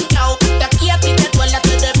pinchao. De aquí a ti te duele, tú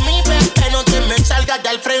de mi bebé, no te me salgas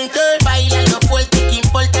del frente. Baila lo fuerte, que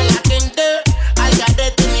importa la gente. Al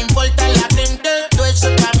garete, no importa la gente. Todo eso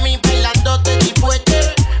para mí, bailándote y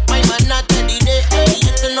fuerte. My mana te diré, ey,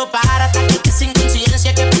 esto no para hasta que estés sin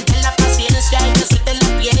conciencia. Que pierdes la paciencia y que sueltes la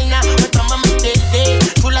pierna. Me toma meterte,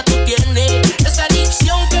 chula tú tienes. Esa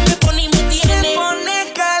adicción que me pone y me tiene. Se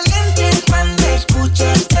pone caliente cuando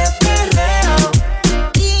escucha este perreo.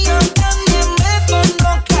 Y yo también me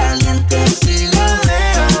pongo caliente si la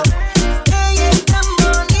veo. Ella es tan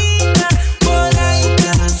bonita,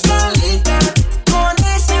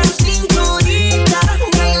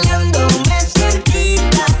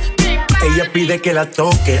 que la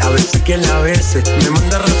toque, a veces que la bese. Me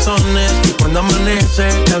manda razones y cuando amanece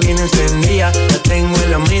la viene encendida. La tengo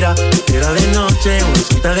en la mira, fiera de noche, una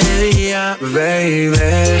cita de día.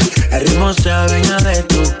 Baby, el ritmo se adueña de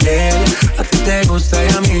tu piel. A ti te gusta y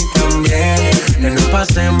a mí también. Que nos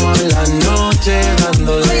pasemos la noche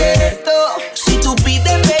dándole. Si tú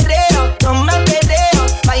pides perreo, toma perreo.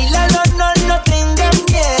 Bailalo, no tengas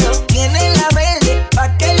miedo. Tiene la verde,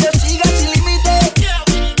 pa' que lo sigas sin límite.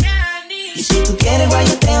 Y si tú quieres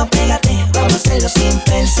guayoteo, pégate. Vamos a hacerlo sin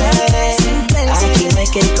pensar. Aquí no hay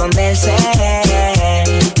que esconderse.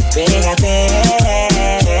 Pégate.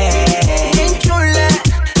 Bien chula,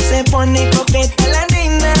 se pone coqueta la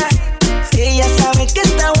nena. Ella sabe que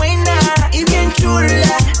está buena y bien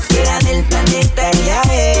chula. Fuera del planeta ya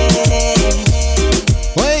es.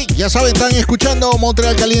 Hey, ya saben, están escuchando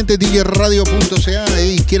Montreal Caliente, DJRadio.ca.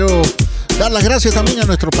 Y quiero dar las gracias también a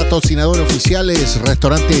nuestros patrocinadores oficiales,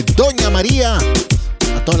 Restaurante Doña María.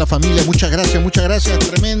 A toda la familia, muchas gracias, muchas gracias.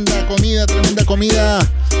 Tremenda comida, tremenda comida.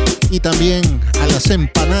 Y también a las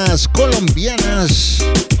empanadas colombianas,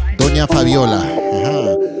 Doña Fabiola.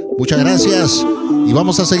 Ajá. Muchas gracias. Y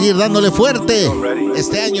vamos a seguir dándole fuerte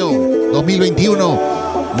este año 2021.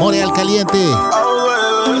 Montréal Caliente.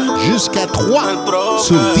 Jusqu'à 3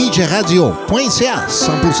 sur DJRadio.ca.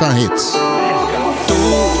 100% hits. Tú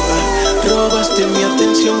robaste mi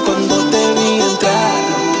atención cuando te vi entrar.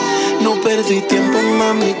 No perdí tiempo,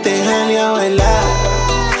 mami, te jalé a bailar.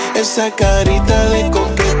 Esa carita de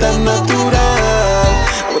coqueta natural.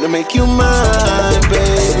 I wanna make you mine,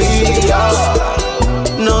 baby.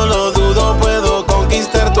 No lo dudo, puedo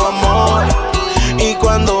conquistar tu amor. Y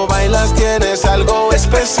cuando bailas tienes algo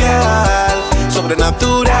especial,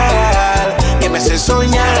 sobrenatural, que me hace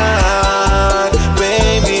soñar,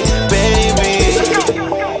 baby, baby.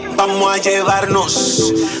 Vamos a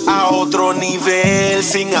llevarnos a otro nivel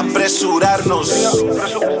sin apresurarnos.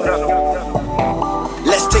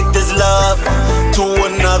 Let's take this love to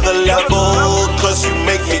another level, cause you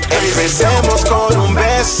make me crazy. Empecemos con un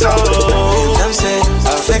beso. Danse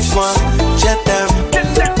avec moi, je t'aime.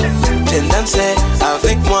 Viens danser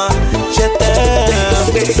avec moi, je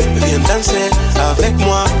t'aime. Viens danser avec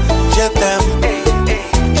moi, je t'aime.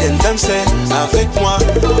 Viens danser avec moi,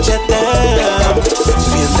 je t'aime.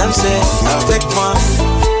 Viens danser avec moi.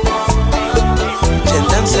 Viens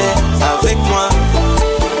danser avec moi.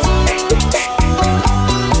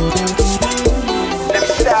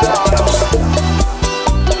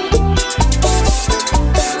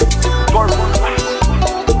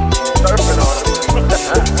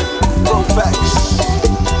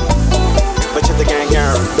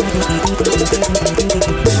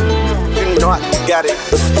 You know I got it.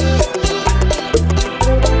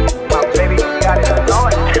 My baby got it. I know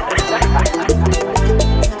it.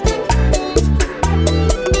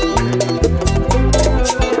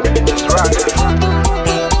 That's right.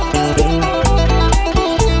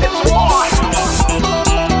 It's more.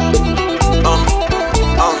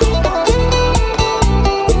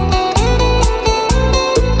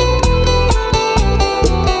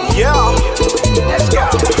 Yeah. Let's go.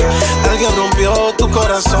 Alguien rompió tu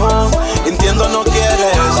corazón, entiendo no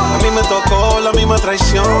quieres. A mí me tocó la misma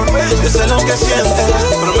traición. Yo sé lo que sientes,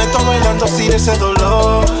 prometo bailando sin ese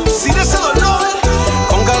dolor. Sin ese dolor.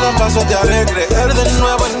 Con cada paso te haré creer de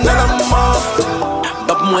nuevo en el amor.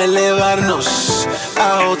 Vamos a elevarnos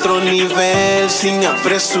a otro nivel sin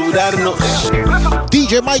apresurarnos.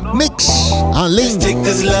 DJ Mike Mix on Link. Let's take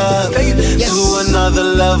this love to another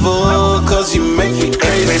level, cause you make me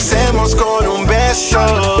crazy. Empecemos con un beso.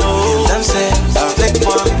 Danse avec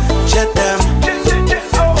moi, je t'aime.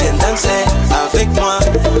 Viens danser avec moi,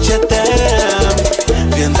 je t'aime.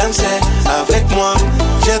 Viens danser avec moi,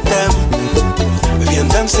 je t'aime. Viens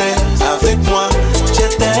danser avec moi, je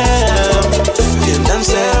t'aime. Viens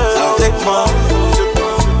danser avec moi.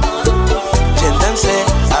 Viens danser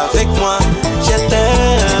avec moi, je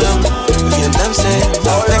t'aime. Viens danser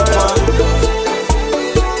avec moi.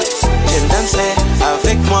 Viens danser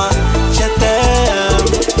avec moi, je t'aime.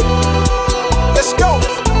 Let's go.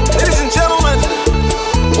 Ladies and gentlemen,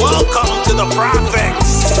 welcome to the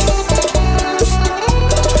Prophets.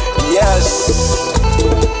 Yes.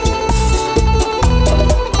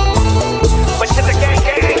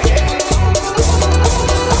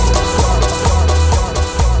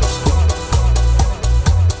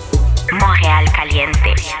 Montréal Caliente.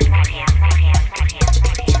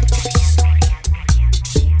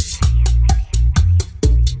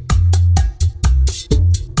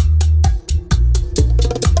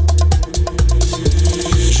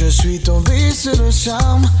 Je suis tombé sur le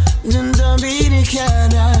charme d'une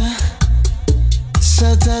Dominicana.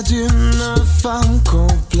 C'était une femme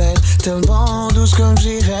complète, tellement douce comme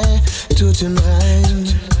j'irais, toute une reine.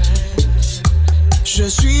 Je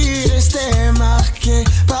suis resté marqué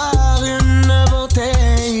par une beauté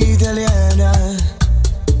italienne.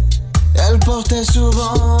 Elle portait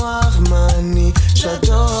souvent Armani,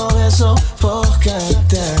 j'adorais son fort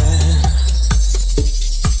caractère.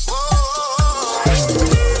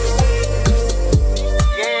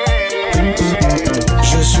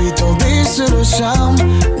 Je suis tombé sous le charme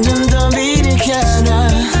d'une dominicaine.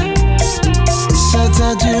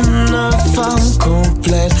 C'était une femme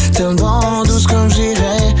complète, tellement douce comme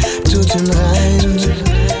j'irais, toute une reine.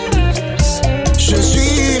 Je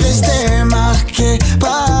suis resté marqué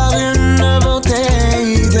par une beauté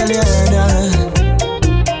italienne.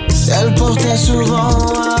 Elle portait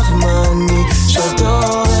souvent Armani,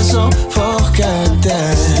 j'adorais son fort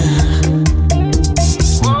caractère.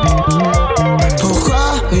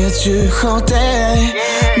 Pourquoi viens-tu chanter?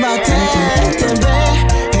 Ma tête est belle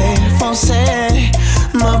et foncée,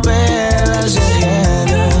 ma belle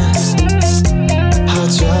algérienne.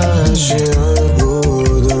 As-tu arraché un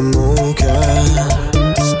bout de mon cœur?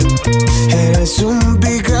 Et sous mon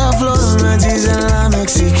picaflor me disait la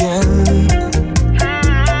mexicaine.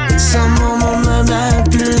 Sa maman m'aimait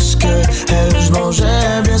plus que elle, je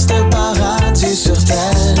mangeais bien ce paradis sur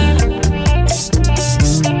terre.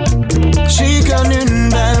 J'ai connu une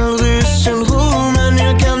belle russe, une roumaine,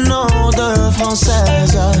 un canon de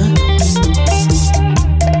française.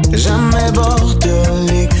 Jamais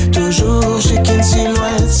bordelique, toujours j'ai qu'une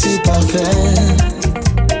silhouette si parfaite.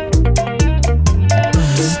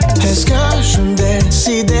 Est-ce que je me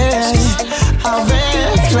décidais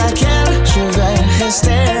avec laquelle je vais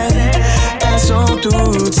rester? Elles sont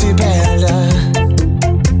toutes si belles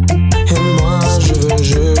et moi je veux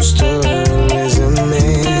juste les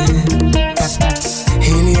aimer.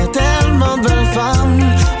 Il y a tellement de belles femmes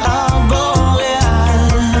à Montréal,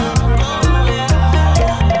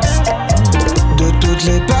 de toutes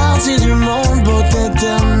les parties du monde, beauté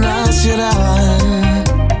internationale.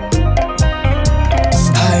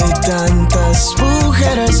 Hay tantas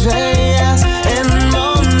mujeres bellas en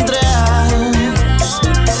Montreal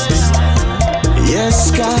y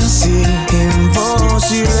es casi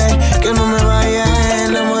imposible que no me vaya a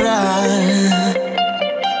enamorar.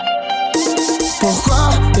 Pourquoi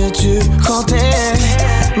veux-tu compter?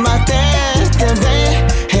 Ma tête est belle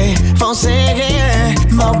et foncée,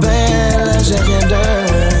 ma belle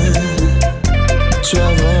algérienne. Tu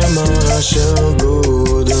as vraiment arraché un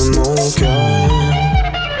bout de mon cœur.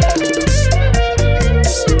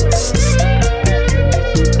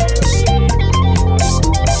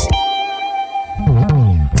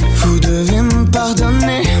 Vous devez me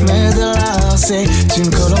pardonner, mais de là c'est une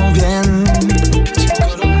colombienne.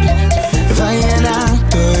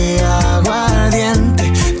 Vallenato y aguardiente,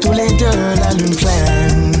 tous les deux la lune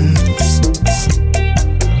pleine.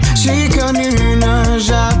 J'ai connu une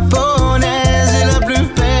japonaise et la plus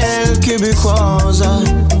belle québécoise.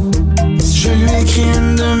 Je lui écris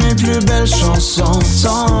une de mes plus belles chansons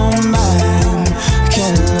sans même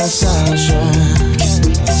qu'elle le sache.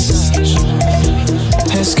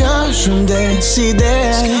 Est-ce que je me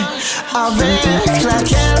décidais avec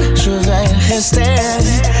laquelle je vais rester?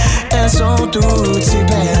 Elles sont toutes si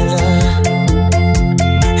belles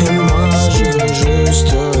et moi je veux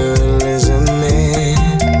juste les aimer.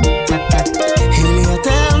 Il y a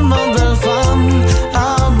tellement de belles femmes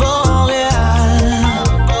à Montréal,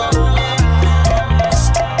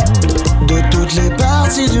 de toutes les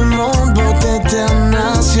parties du monde, beauté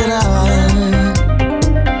internationale.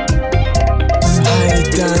 Hay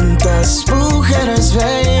tantas mujeres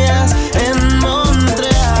bellas en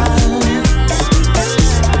Montreal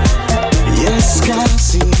y es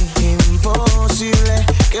casi imposible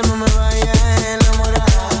que no me vaya a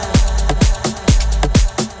enamorar.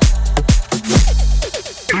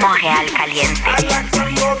 Montréal Caliente. I like to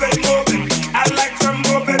move it, move it. I like to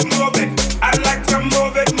move it, move it. I like to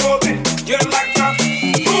move it, move it. You like to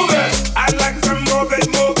move it. I like to move it,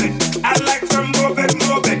 move it. I like to move it,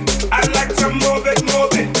 move it. I like to move it,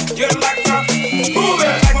 move it. You like to move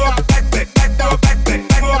it.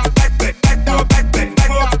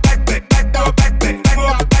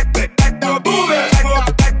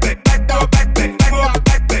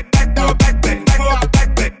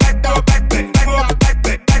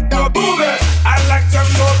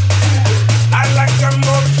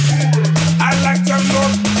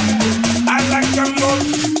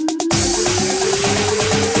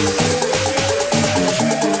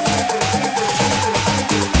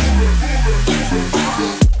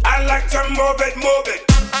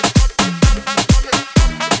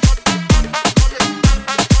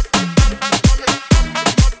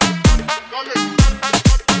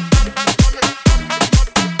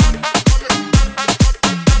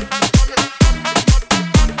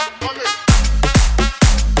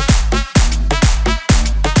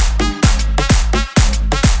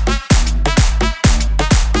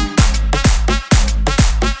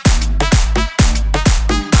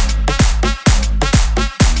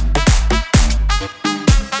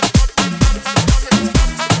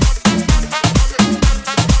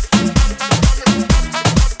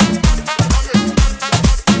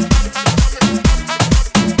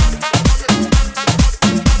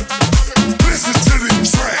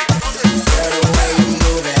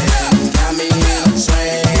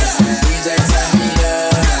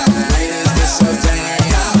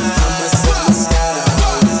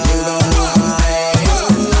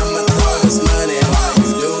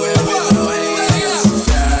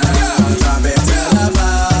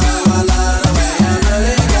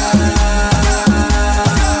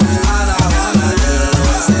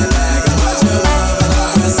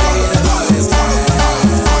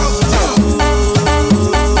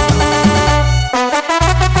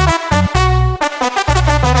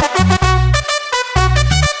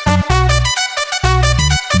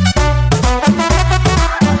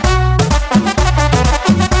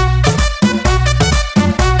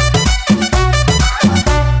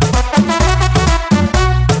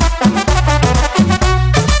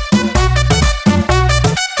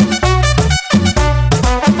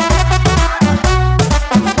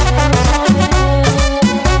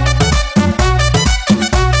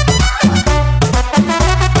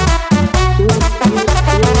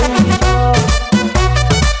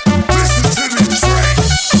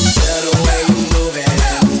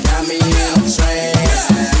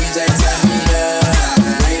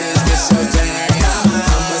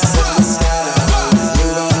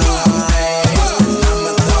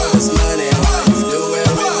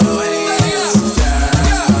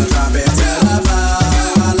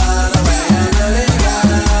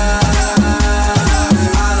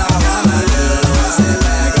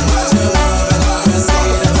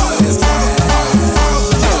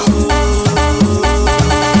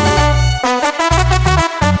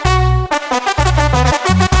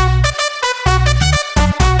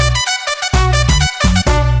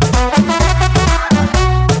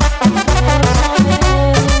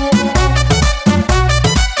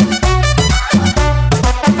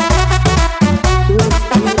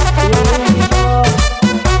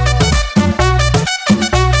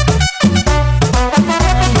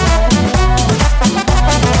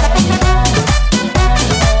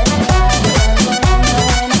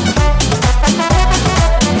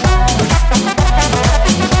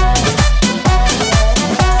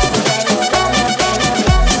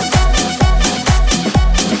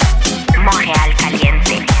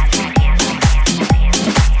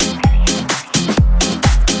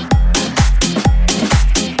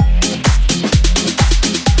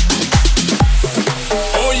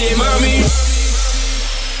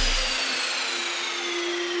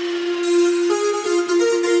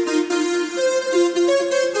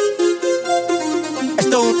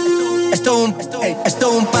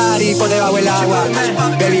 agua.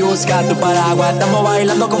 Baby, busca tu paraguas. Estamos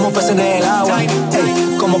bailando como peces en el agua. Ey,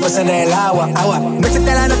 como peces en el agua. Agua. No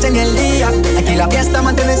existe la noche ni el día. Aquí la fiesta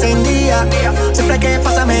mantiene encendida. Siempre que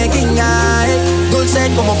pasa me guiña.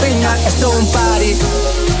 Dulce como piña. Esto es un party.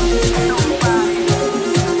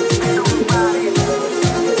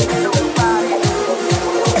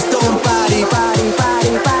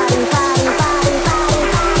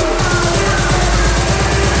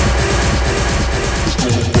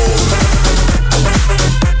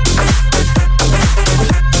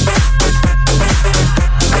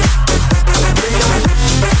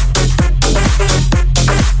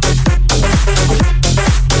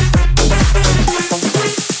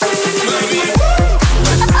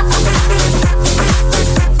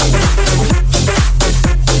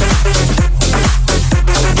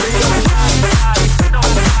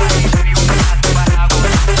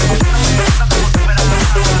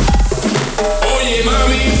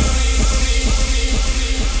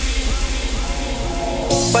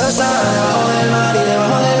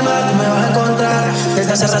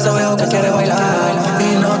 Hace rato veo que quieres bailar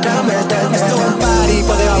y no cambies de tema. Esto es un party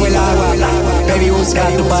por debajo del agua. Baby, busca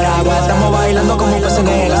tu paraguas. Estamos bailando como peces en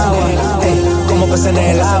el agua. Ey, como peces en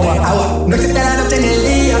el agua. No existe la noche ni el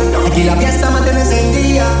día. Aquí la fiesta mantiene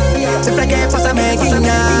encendida. Siempre que pasa me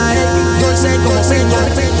guiña. Dulce como piña.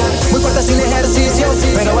 Muy fuerte sin ejercicio,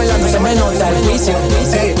 pero bailando se me nota el vicio.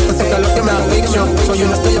 Ey, no toca lo que me asfixio. Soy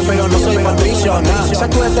una estrella pero no soy patricio.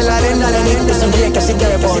 Sacúdete la arena, lenita. Sonríe que así te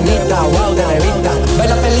ve bonita. Wow, de revista.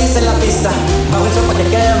 Baila feliz en la pista. Bajo el sol pa' que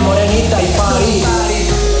quede morenita y party.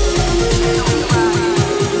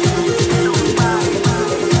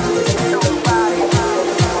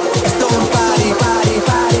 Esto es un party, party,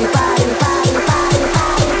 party, party, party, party,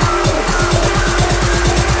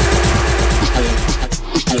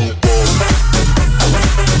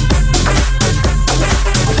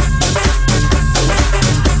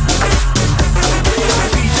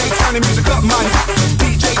 DJ, turn the music up, man.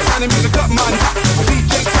 DJ, turn the music up, man.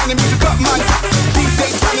 DJ, turn the music up, man. DJ,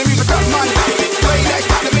 turn the music up, man. Play that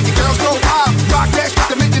shit to make the girls go wild. Rock that shit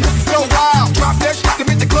to make the niggas go wild. Drop that shit to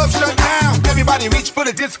make the club shut down. Everybody reach for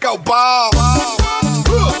the disco ball.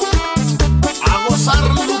 A gozar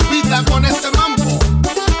Lupita con este mambo.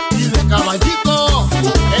 Y de caballito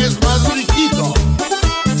es más riquito.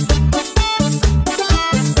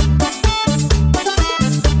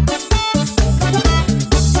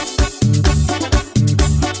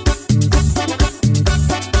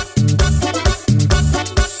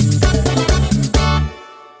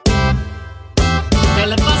 ¿Qué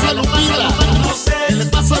le pasa a Lupita? No sé. ¿Qué le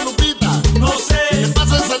pasa a Lupita? No sé. ¿Qué le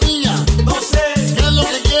pasa a esa niña? No sé. ¿Qué es lo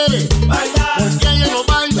que quiere? Bailar. ¿Por qué ella no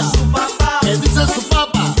baila? Su papá. ¿Qué dice su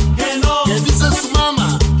papá? Que no. ¿Qué dice su mamá?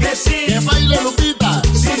 Que sí. Que baile Lupita.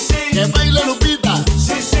 Sí, sí. Que baile Lupita.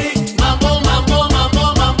 Sí, sí. Mambo, mambo,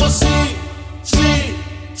 mambo, mambo, sí. Sí,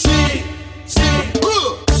 sí, sí.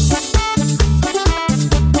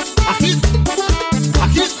 Agita,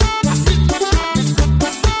 agita, agita.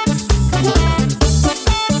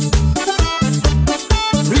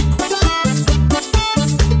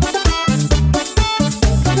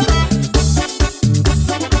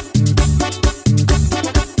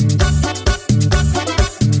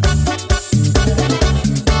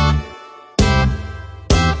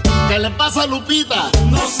 ¿Qué le pasa a Lupita?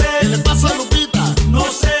 No sé. ¿Qué le pasa a Lupita? No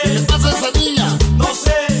sé. ¿Qué le pasa a esa niña? No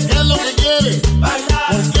sé. ¿Qué es lo que quiere?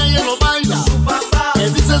 Bailar. ¿Por qué ella no baila? Su papá. ¿Qué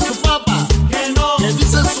dice su papá? Que no. ¿Qué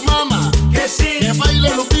dice su mamá? Que sí. Que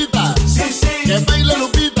baile Lupita. Sí, sí. Que baile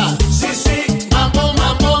Lupita. Sí, sí. Mambo,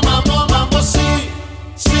 mambo, mambo, mambo, sí.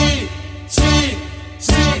 Sí, sí,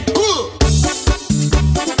 sí.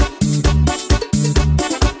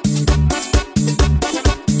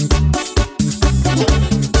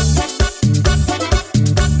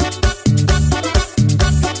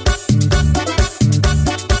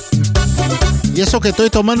 Y eso que estoy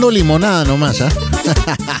tomando limonada nomás, ¿eh?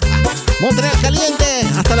 Montreal Caliente,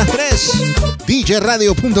 hasta las 3.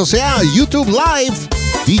 DJRadio.ca, YouTube Live,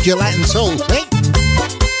 DJ Latin Soul. ¿Eh?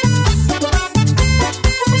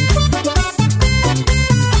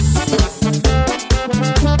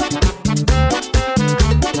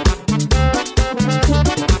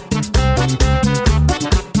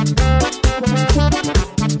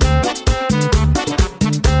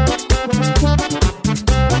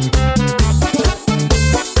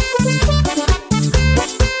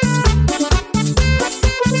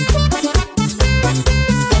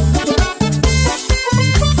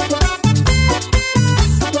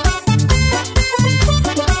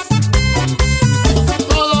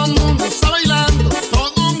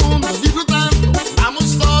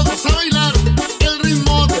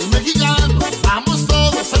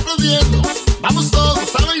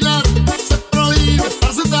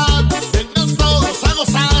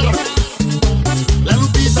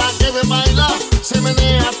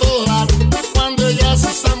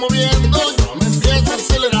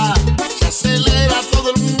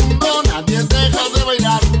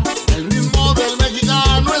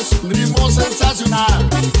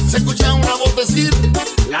 se escucha una voz decir,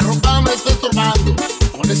 la ropa me está estorbando.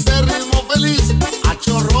 Con este ritmo feliz, a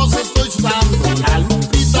chorros estoy sudando. La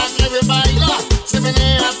Lupita que me baila, se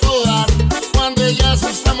menea a todo dar. Cuando ella se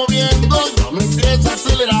está moviendo, yo me empiezo a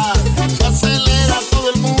acelerar. Se acelera todo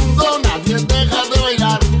el mundo, nadie deja de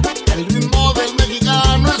bailar. El ritmo del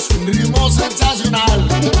mexicano es un ritmo sensacional.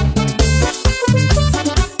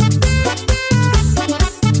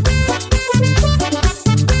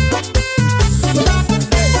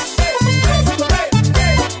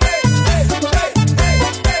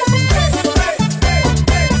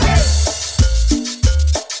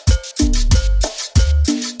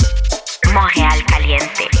 Montreal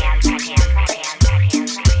Caliente.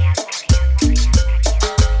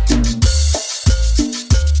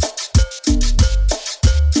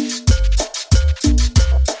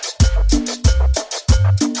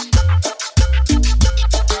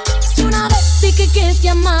 Si una vez dije que te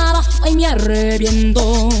amaba, hoy me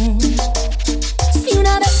arrepiento. Si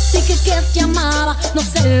una vez dije que te amaba, no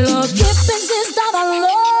sé lo que pensé, estaba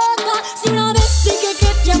loca. Si una vez dije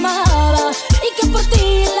que te amaba y que por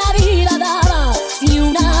ti la vida daba. Si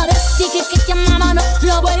una vez dije que te amaba, no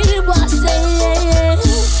lo vuelvo a hacer.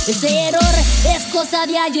 Ese error es cosa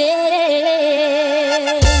de ayer.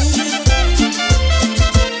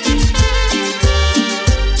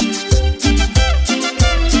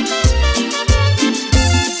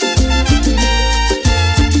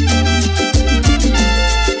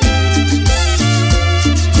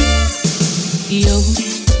 Yo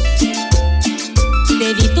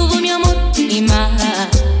te di todo mi amor y más.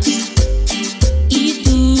 Y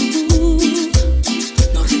tú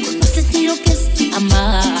no reconoces ni lo que es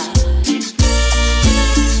amar.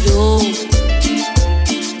 Yo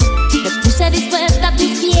me puse dispuesta a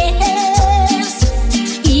tus pies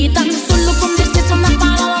y tan solo con despecho me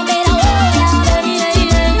apagaba ver ahora.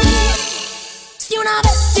 Si una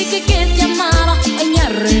vez dije que te amaba, ay me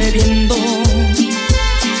arrepiento.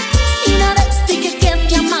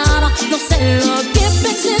 No sé lo que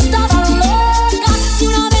pensé, estaba loca. Si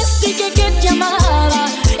una vez dije que te amaba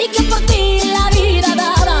y que por ti la vida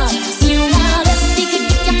daba. Si una vez dije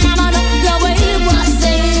que te amaba, no lo vuelvo a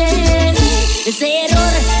hacer. Ese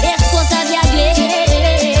error es cosa de ayer.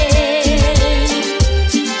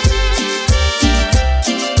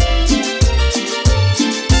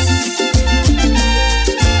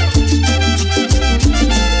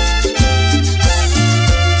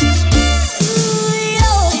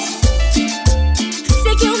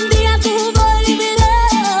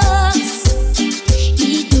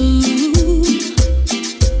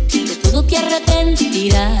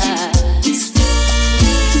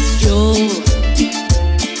 Yo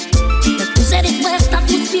me puse dispuesta a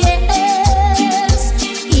tus pies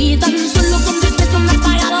y tan solo con mis besos me has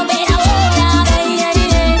pagado ver ahora.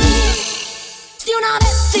 Si una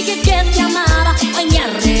vez dije que te amaba, ay me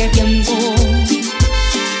arrepiento.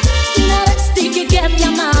 Si una vez dije que te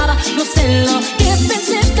amaba, no sé lo que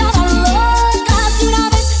pensé, estaba loca. Si una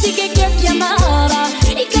vez dije que te amaba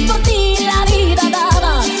y que por ti la vida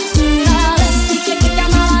daba.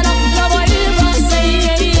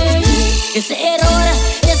 Ese error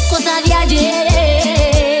es cosa de ayer.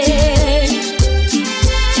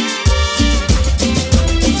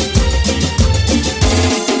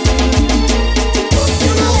 Si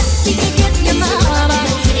una vez dije que te amaba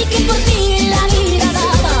y que por ti la vida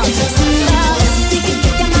daba. Si una vez dije que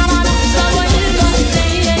te amaba, no lo vuelvo a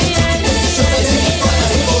hacer.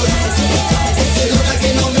 Se nota que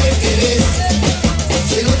no me querés,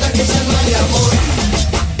 se nota que ya no hay amor.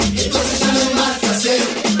 Entonces ya no hay más que hacer.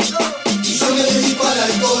 Yo me dedico al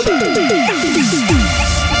alcohol.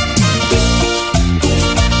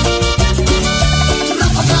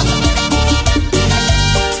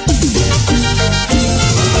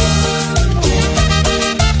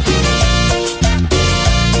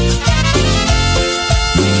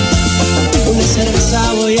 Una cerveza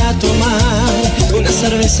voy a tomar, una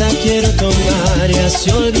cerveza quiero tomar y así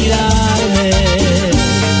olvidarme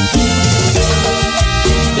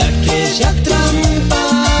de aquella trampa.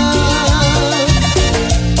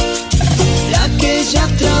 Aquella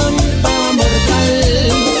trampa mortal.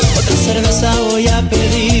 Otra cerveza voy a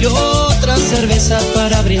pedir, otra cerveza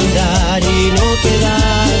para brindar y no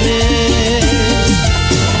quedarme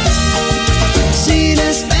sin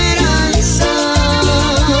esperanzas,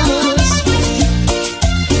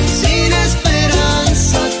 sin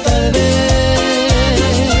esperanza tal vez.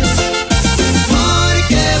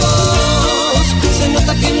 Porque vos se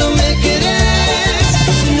nota que no me querés,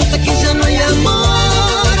 se nota que ya no hay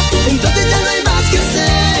amor. Entonces ya no hay más que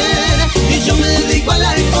hacer y yo me dedico al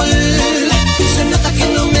alcohol. Se nota que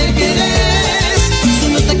no me querés, se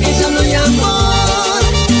nota que ya no hay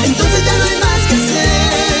amor.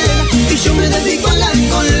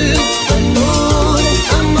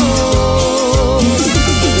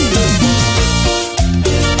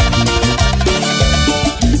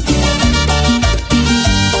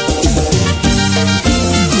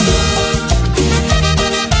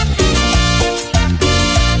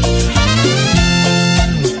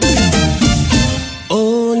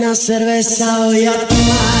 cerveza voy a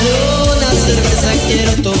tomar, una cerveza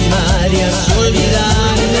quiero tomar y así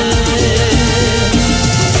olvidarme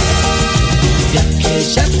de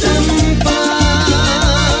aquella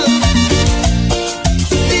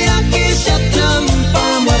trampa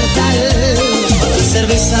mortal. Otra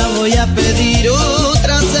cerveza voy a pedir,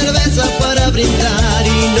 otra cerveza para brindar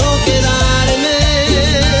y no quedarme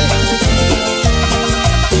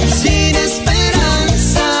sin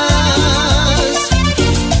esperanzas,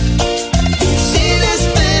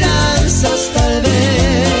 tal vez.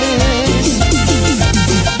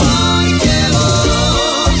 Porque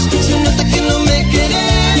vos se nota que no me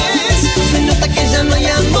querés, se nota que ya no hay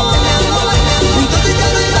amor, entonces ya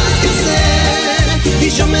no hay más que hacer y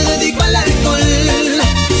yo me dedico al alcohol.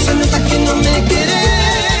 Se nota que no me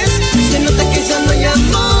querés, se nota que ya no hay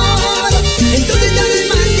amor, entonces ya no hay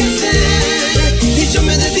más que hacer y yo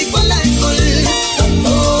me dedico al alcohol.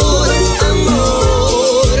 Amor,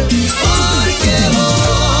 amor, porque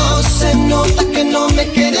vos se nota que no me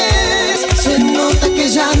querés, se nota que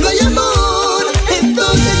ya no hay amor,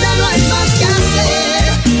 entonces ya no hay más que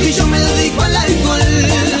hacer y yo me dedico al alcohol.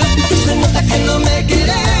 Se nota que no me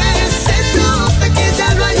querés, se nota que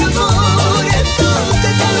ya no hay amor,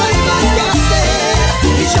 entonces ya no hay más que hacer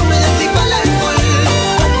y yo me dedico al alcohol.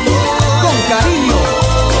 Con cariño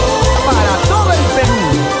para todo el Perú,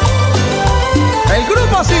 el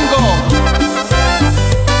Grupo 5.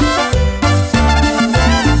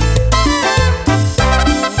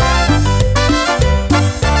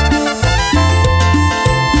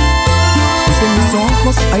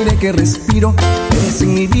 Aire que respiro, eres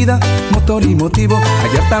en mi vida, motor y motivo.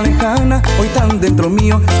 Ayer tan lejana, hoy tan dentro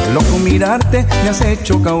mío. Solo con mirarte me has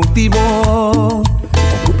hecho cautivo.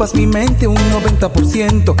 Ocupas mi mente un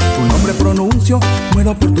 90%. Tu nombre pronuncio,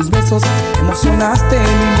 muero por tus besos. Emocionaste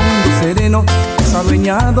mi mundo sereno, has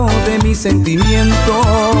adueñado de mis sentimientos.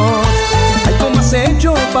 Ay, ¿cómo has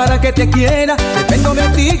hecho para que te quiera? Dependo de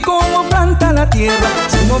ti como planta la tierra.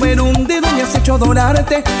 Sin mover un dedo me has hecho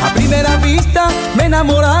adorarte. A primera vista me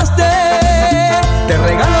enamoraste. Te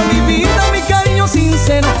regalo mi vida, mi cariño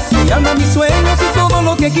sincero, mi alma, mis sueños y todo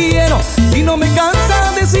lo que quiero. Y no me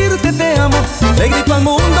cansa decirte te amo. Le grito al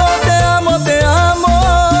mundo te amo, te amo.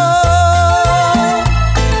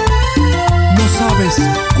 No sabes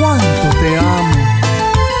cuánto te amo.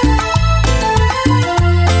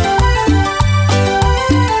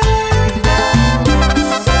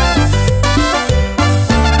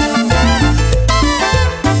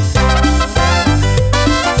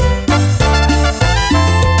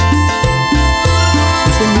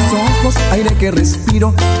 Aire que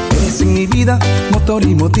respiro, eres en mi vida, motor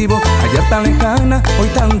y motivo. Ayer tan lejana, hoy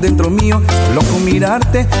tan dentro mío. Solo con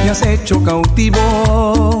mirarte me has hecho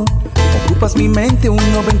cautivo. Ocupas mi mente un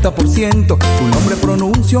 90%. Tu nombre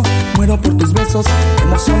pronuncio, muero por tus besos.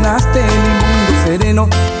 Emocionaste mi mundo sereno,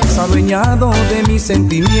 has adueñado de mis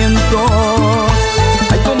sentimientos.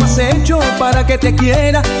 Ay, ¿cómo has hecho para que te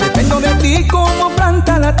quiera? Dependo de ti como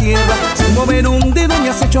planta la tierra. Sin mover un dedo me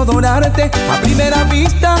has hecho adorarte. A primera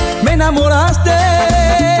vista me enamoraste.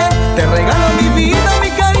 Te regalo mi vida, mi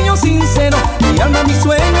cariño sincero, mi alma, mis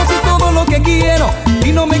sueños y todo lo que quiero.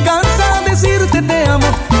 Y no me cansa decirte te amo.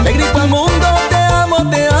 Le grito al mundo te amo,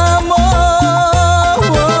 te amo.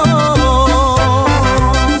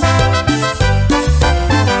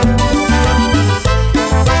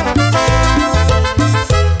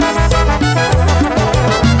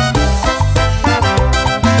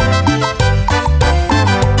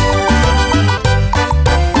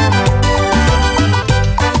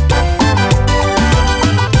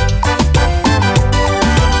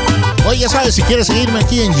 Ya sabes, si quieres seguirme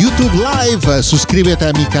aquí en YouTube Live, suscríbete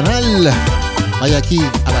a mi canal. Vaya aquí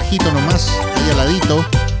abajito nomás, ahí al ladito,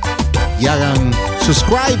 y hagan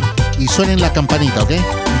subscribe y suenen la campanita, ¿ok?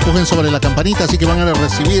 Empujen sobre la campanita, así que van a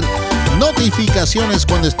recibir notificaciones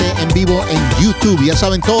cuando esté en vivo en YouTube. Ya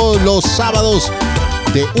saben, todos los sábados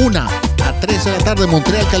de 1 a 3 de la tarde,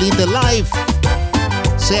 Montreal Caliente Live.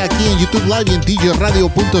 Sea aquí en YouTube Live y en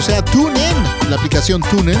djradio.ca. TuneIn, la aplicación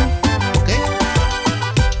TuneIn.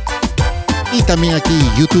 Y también aquí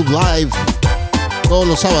YouTube Live todos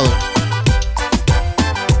los sábados.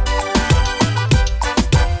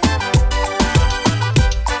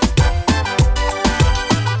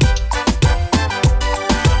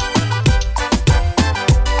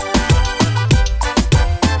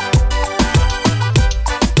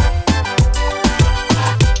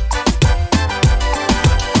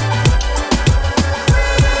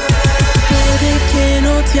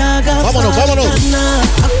 Vámonos, vámonos.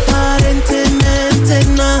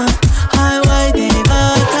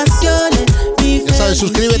 Ya sabes,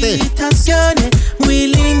 suscríbete.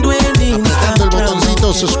 Apretando el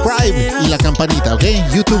botoncito subscribe y la campanita, ¿ok?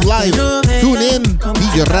 YouTube Live, TuneIn,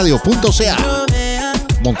 videoradio.ca.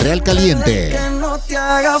 Montreal Caliente. Que no te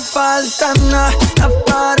haga falta nada,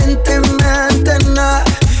 aparentemente nada.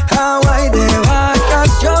 Hawaii de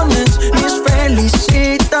vacaciones, mis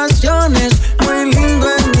felicitaciones. Muy lindo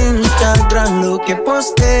en Instagram lo que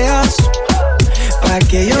posteas, pa'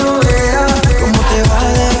 que yo vea cómo te va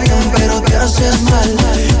de bien, pero te haces mal,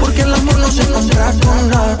 porque el amor no se compra con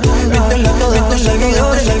nada. Viste la todos tus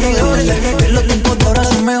seguidores, que los tiempos de ahora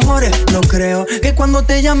son mejores. No creo que cuando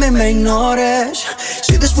te llame me ignores,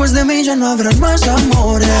 si después de mí ya no habrá más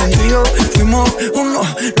amores. Tú y yo fuimos uno,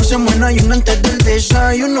 no se muera y uno antes del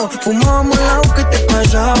desayuno. Fumábamos el agua que te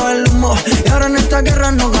pasaba el humo, y ahora en esta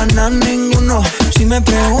guerra no gana ninguno. Si me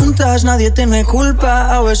preguntas, nadie tiene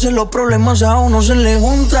culpa, a veces los problemas a uno se le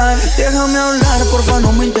juntan. Déjame hablar, porfa,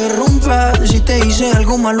 no me interrumpas. Si te hice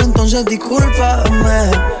algo malo, entonces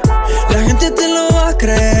discúlpame. La gente te lo va a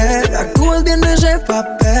creer, actúas bien ese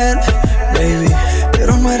papel, baby,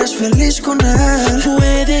 pero no eres feliz con él.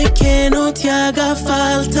 Puede que no te haga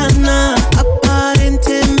falta nada,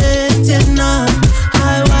 aparentemente nada.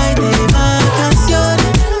 Hawaii de vacaciones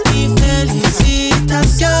y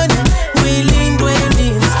felicitaciones. Muy lindo en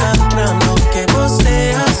Instagram lo que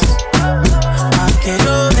posteas, pa' que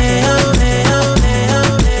yo vea.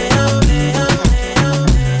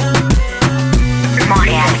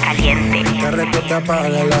 Montreal Caliente. Te reto que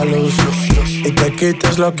apague la luz y te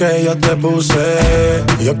quites lo que yo te puse.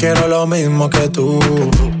 Yo quiero lo mismo que tú.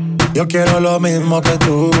 Yo quiero lo mismo que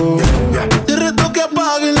tú. Te reto que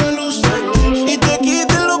apague la luz y te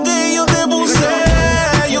quites lo que yo te puse.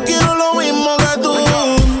 Yo quiero lo mismo que tú.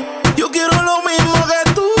 Yo quiero lo mismo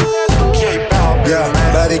que tú.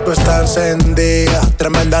 La disco está encendida,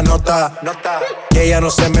 tremenda nota. Que ella no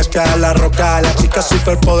se mezcla en la roca. La chica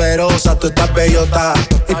super poderosa, tú estás bellota.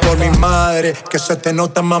 Y por mi madre, que se te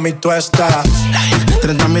nota, mami, tú estás.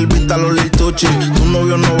 30,000 vistas los Lil Tucci. Tu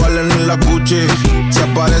novio no vale ni la Gucci. Si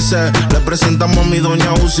aparece, le presentamos a mi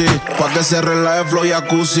doña Uzi, pa' que se relaje flow y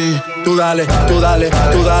jacuzzi. Tú dale, tú dale,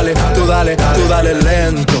 tú dale, tú dale, tú dale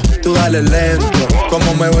lento, tú dale lento.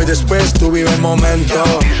 Como me voy después, tú vive el momento.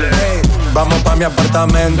 Hey, vamos pa' mi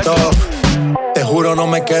apartamento. Te juro no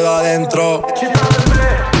me quedo adentro. Te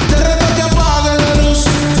reto que apague la luz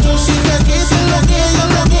y te quites lo que yo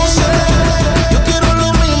te puse. Yo quiero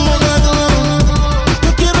lo mismo que tú.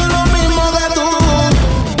 Yo quiero lo mismo que tú.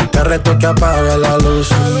 Te reto que apague la luz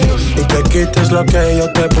y te quites lo que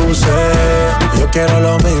yo te puse. Yo quiero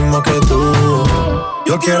lo mismo que tú.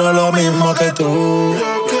 Yo quiero lo mismo que tú.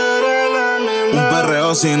 Un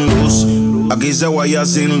perreo sin luz, aquí se guaya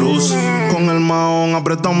sin luz. Con el mahón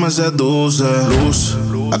apretado me seduce. Luz,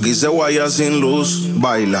 aquí se guaya sin luz.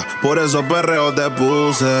 Baila, por eso perreo te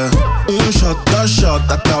puse. Un shot, 2 shots,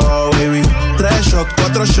 hasta abajo, baby. 3 shots,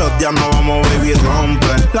 4 shots, ya no vamos, baby, rompe.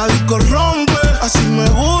 La disco rompe, así me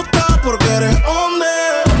gusta porque eres hombre.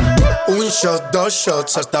 Un shot, 2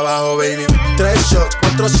 shots, hasta abajo, baby. 3 shots,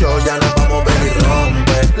 4 shots, ya nos vamos, baby,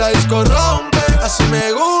 rompe. La disco rompe, así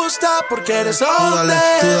me gusta porque eres hombre.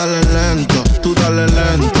 Tú dale lento, tú dale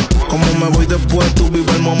lento. Como me voy después, tú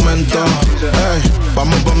vive el momento. Ey,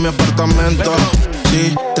 vamos pa' mi apartamento.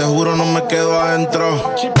 Sí, te juro no me quedo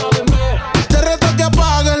adentro. Te reto que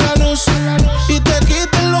apague la luz y te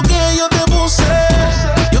quites lo que yo te puse.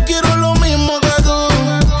 Yo quiero lo mismo que tú.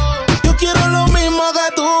 Yo quiero lo mismo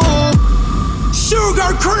que tú.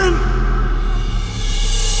 Sugar cream.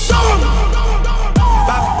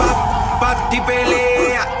 Pati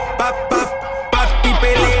pelea, pati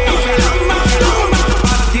pelea,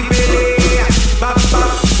 pati pelea,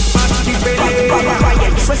 pati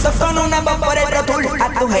pelea. Suelto con una voz por el rotul.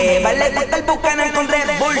 A tu jeva le gusta el Buchanan con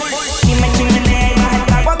Red Bull. Chimenea y baja el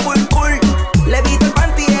trago a cool. Le viste el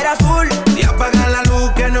panty era azul. Y apaga la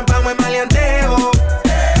luz que nos vamos en maleanteo.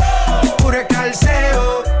 Puro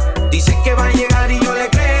calceo. Dice que va a llegar y yo le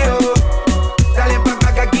creo. Dale pa'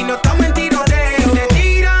 acá que aquí no estamos en tiroteo. Se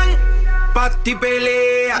tiran, pati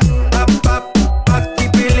pelea, pati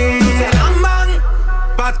pelea. Se lamban,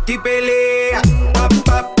 pati pelea,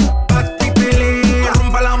 pati pelea.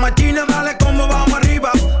 Rompa la máquina, dale como vamos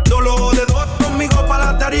arriba. Dolor de dos conmigo pa'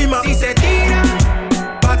 la tarima. Si se tiran,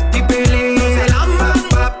 pati pelea. Se lamban,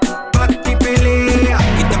 pati pelea.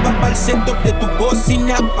 Y te vas pa'l centro de tu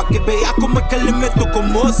bocina, pa' que veas cómo es que le meto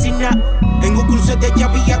como bocina. En un cruce de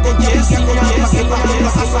llavilla de Jessina, pa' que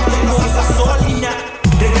la gasolina.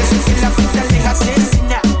 Regreso sin la pista de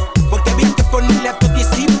asesina, porque había que ponerle a tu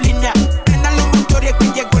disciplina. Prendan los motores que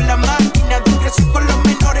llegó la máquina. De crecer con los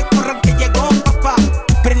menores, corran que llegó papá.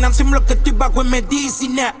 Prendan sin lo que estoy bajo en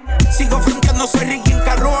medicina. Sigo frenteando, soy Ricky en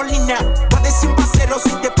Carolina. Puedes sin pasero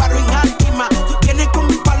si te paro en Altima. Tú tienes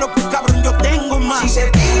conmigo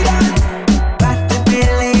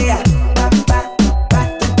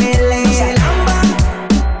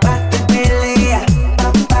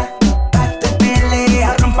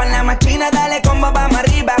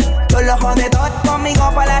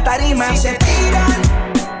tiran,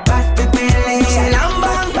 pa' pelear. Se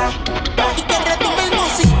lamban, Y que retumbe el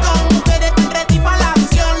musicón, mujeres están ready pa' la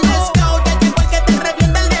acción. Let's go, ya llegó el que te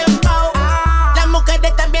revienta el dembow. Las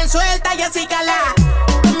mujeres también sueltas y así cala.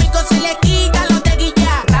 Conmigo se le quita los de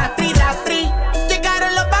guilla. Rastri, rastri.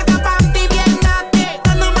 Llegaron los vagapanti bien nati.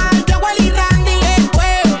 Con nomás yo, Wally y Randy. El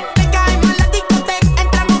juego, te caemos en la discoteca.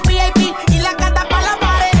 Entramos VIP y la cata pa' la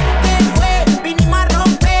pared. ¿Qué fue? Vinimos a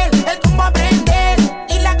romper, el combo a prender.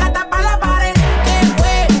 Y la cata pa' la pared. ¿Qué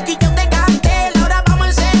fue? Quillón de cartel, ahora vamos a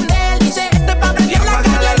encender. Dice, esto es pa' prender la Apaga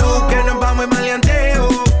calle. la luz que nos vamos en maleanteo.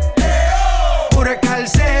 Puro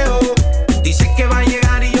escalceo. Dice que va a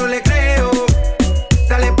llegar y yo le creo.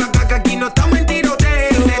 Dale pa' acá que aquí no estamos en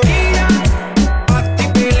tiroteo. Se tira, pati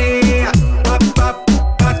pelea.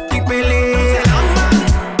 Pati pelea. Se llama,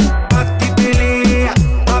 pati pelea.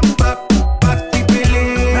 Pati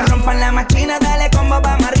pelea. no rompan la máquina, dale combo,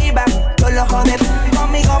 vamos arriba. Todos los joder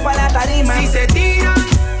conmigo pa' la tarima. Si se tira,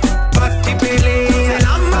 pati pelea. Se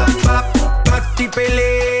llama, pati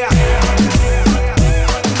pelea.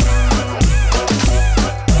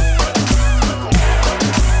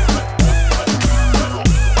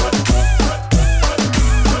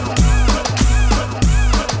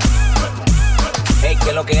 Hey,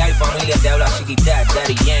 que lo que hay, familia, te habla City Dad,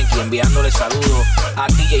 Daddy Yankee, enviándole saludos a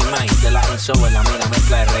DJ Mike de la Show en la mega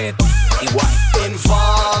mezcla de reggaeton. Igual.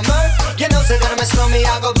 Informer, you know say that my stomach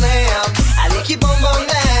I go blam. I like you boom boom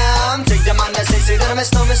bam. Take the man that say that my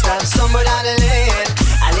stomach stop somewhere down the lane.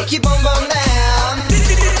 I like you boom boom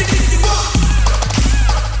bam.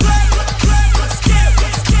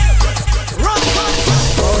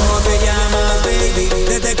 ¿Cómo te llamas, baby?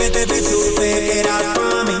 Desde que te vi supe que eras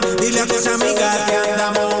pa' mí. Dile a tus amigas que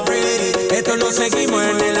andamos ready. Esto lo seguimos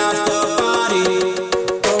en el after party.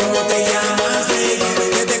 ¿Cómo te llamas, baby?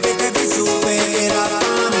 Desde que te vi supe que eras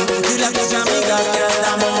pa' mí. Dile a tus amigas que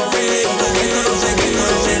andamos ready. Esto lo seguimos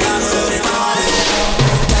en el after party.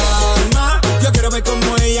 Calma, yo quiero ver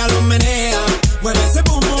cómo ella lo menea. Mueve ese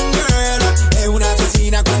boom boom girl. Es una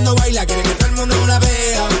asesina cuando baila, quiere que todo el mundo la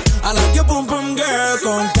vea. I like your boom boom girl.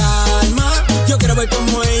 Con calma, yo quiero ver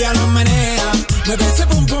cómo ella lo menea. Mueve ese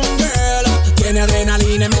boom boom girl. Tiene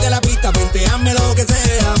adrenalina, mete la pista, venteame lo que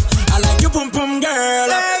sea. I like your boom boom girl.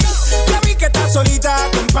 Hey, ya vi que estás solita,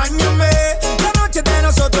 acompáñame. La noche de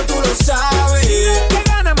nosotros tú lo sabes. Que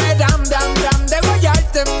gana me dam de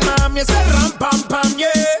guayarte, mami. Ese ram pam pam,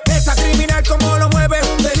 yeah. Esa criminal como lo mueve es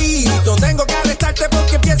un delito. Tengo que arrestarte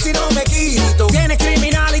porque pienso y no me quito. Tienes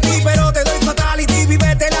criminality, pero te doy fatality.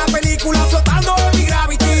 Vívete la película flotando en mi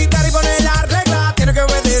gravity. Dar y poner la regla, tiene que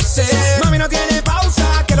obedecer. Mami, no tiene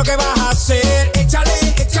pausa, ¿qué es lo que vas a hacer? Échale,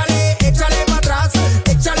 échale, échale pa' atrás.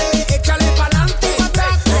 Échale, échale pa'lante, pa'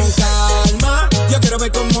 atrás. Con calma, yo quiero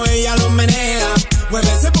ver cómo ella lo menea. Mueve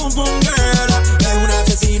ese boom boom girl. Es una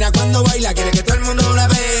asesina cuando baila, quiere que todo el mundo la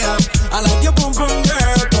vea. I like your boom boom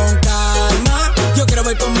girl. Con calma, yo quiero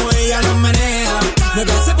ver cómo ella lo menea.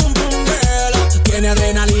 Mueve ese boom boom girl. Tiene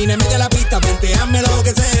adrenalina, mete la pista, venteame lo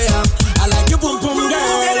que sea. I like your boom boom girl.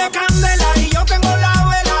 Tú tienes candela y yo tengo la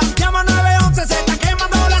vela. Llama 911, se está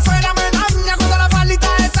quemando la suela. Me daña cuando la faldita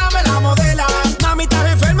esa me la modela. Mami, estás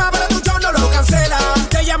enferma, pero tu show no lo cancela.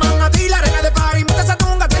 Te llaman a ti, la reina de party. Mete esa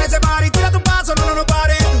tunga, tiene ese party. Tira tu paso, no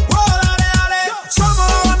pare. Oh, dale, dale. Somos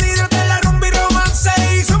los bandidos de la rumba y romance.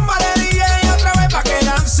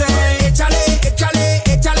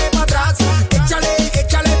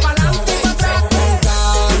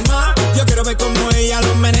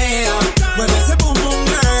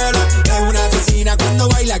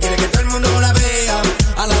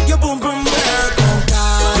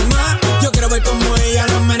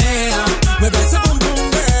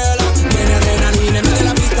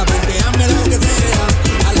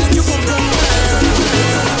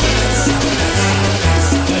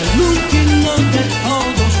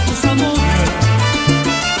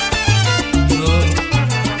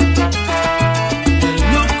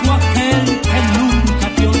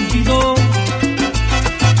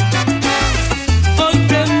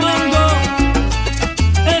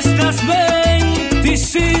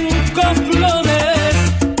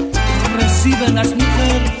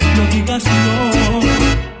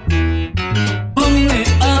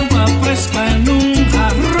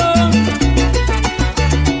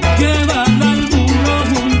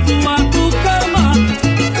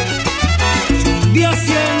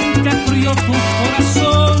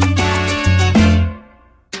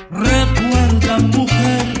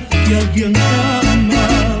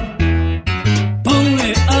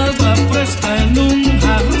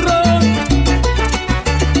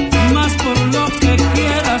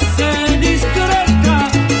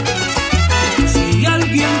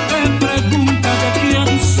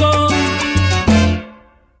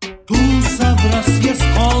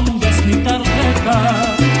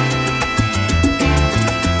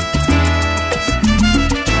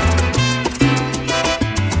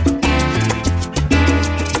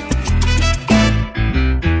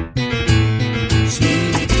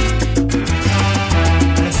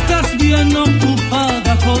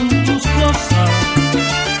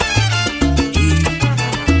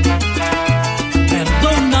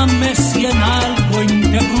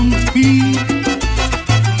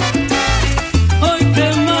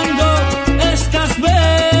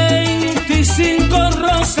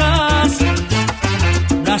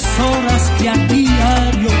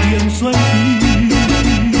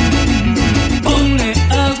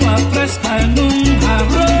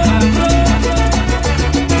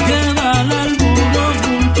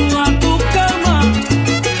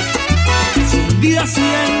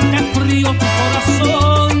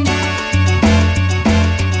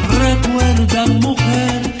 Recuerda,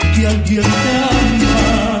 mujer, que alguien te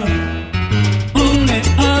ama. Pone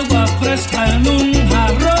agua fresca en un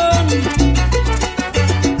jarrón,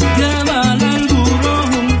 llévala al buró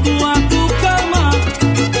junto a tu cama.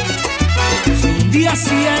 Si un día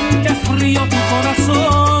siente frío tu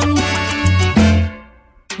corazón,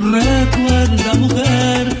 recuerda,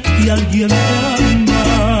 mujer, que alguien te ama.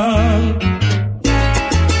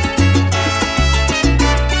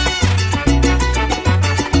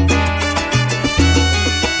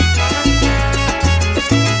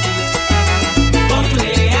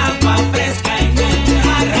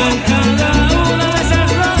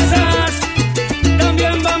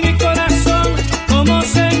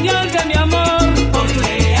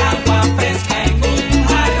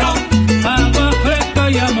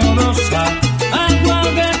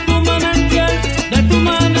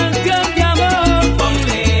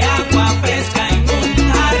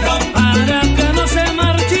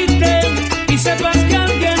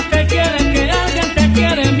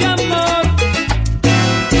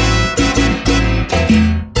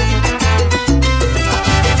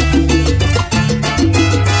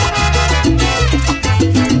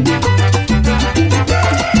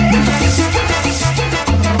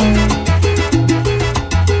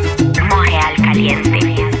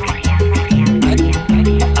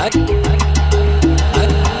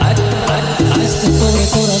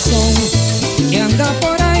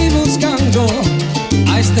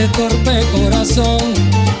 Torpe corazón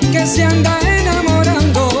que se anda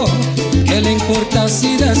enamorando, ¿qué le importa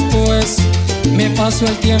si después me paso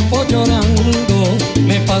el tiempo llorando?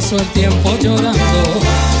 Me paso el tiempo llorando.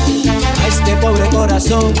 A este pobre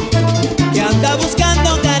corazón que anda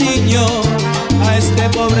buscando cariño, a este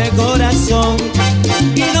pobre corazón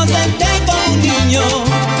inocente como un niño,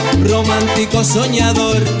 romántico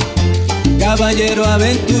soñador, caballero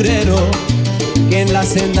aventurero, que en la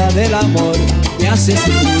senda del amor me hace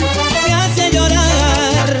sufrir, me hace llorar.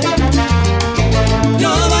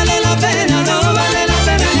 No vale la pena, no vale la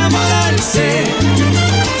pena enamorarse.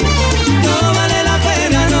 No vale la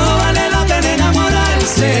pena, no vale la pena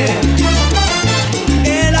enamorarse.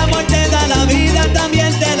 El amor te da la vida,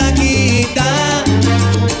 también te la quita.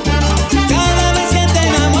 Cada vez que te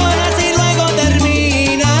enamoras y luego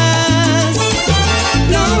terminas.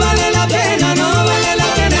 No vale la pena, no vale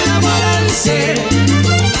la pena enamorarse.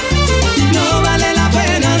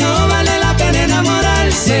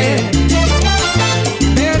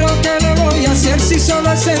 Pero ¿qué le voy a hacer si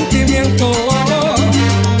solo es sentimiento?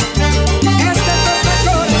 Este pobre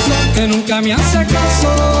corazón que nunca me hace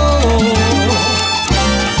caso.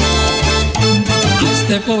 A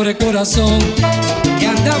este pobre corazón que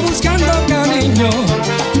anda buscando cariño,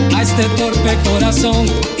 a este torpe corazón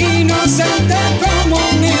inocente como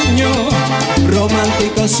un niño,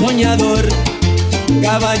 romántico soñador,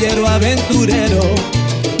 caballero aventurero,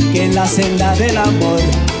 que en la senda del amor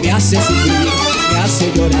me hace sufrir, me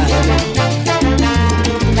hace llorar.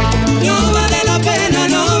 No vale la pena,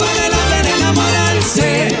 no vale la pena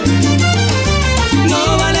enamorarse.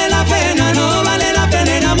 No vale la pena, no vale la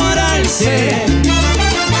pena enamorarse.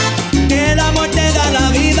 El amor te da la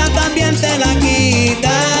vida, también te la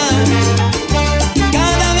quita.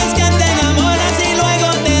 Cada vez que te enamoras y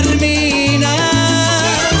luego terminas.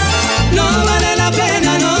 No vale la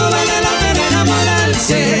pena, no vale la pena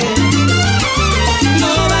enamorarse.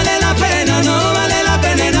 No vale la pena, no vale la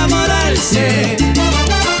pena enamorarse.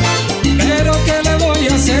 Pero ¿qué le voy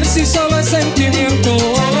a hacer si solo es sentimiento?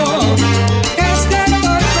 Este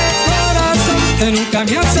torpe corazón que nunca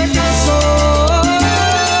me hace caso.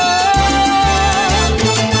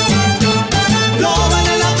 No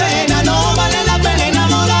vale la pena, no vale la pena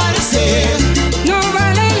enamorarse. No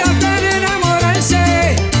vale la pena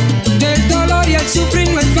enamorarse. Del dolor y el sufrir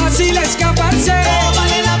no es fácil escaparse. No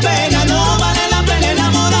vale la pena, no vale la pena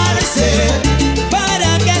enamorarse.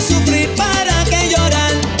 ¿Para qué sufrir, para qué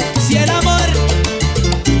llorar? Si el amor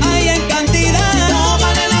hay en cantidad. No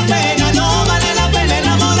vale la pena, no vale la pena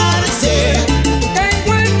enamorarse.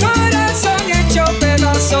 Tengo el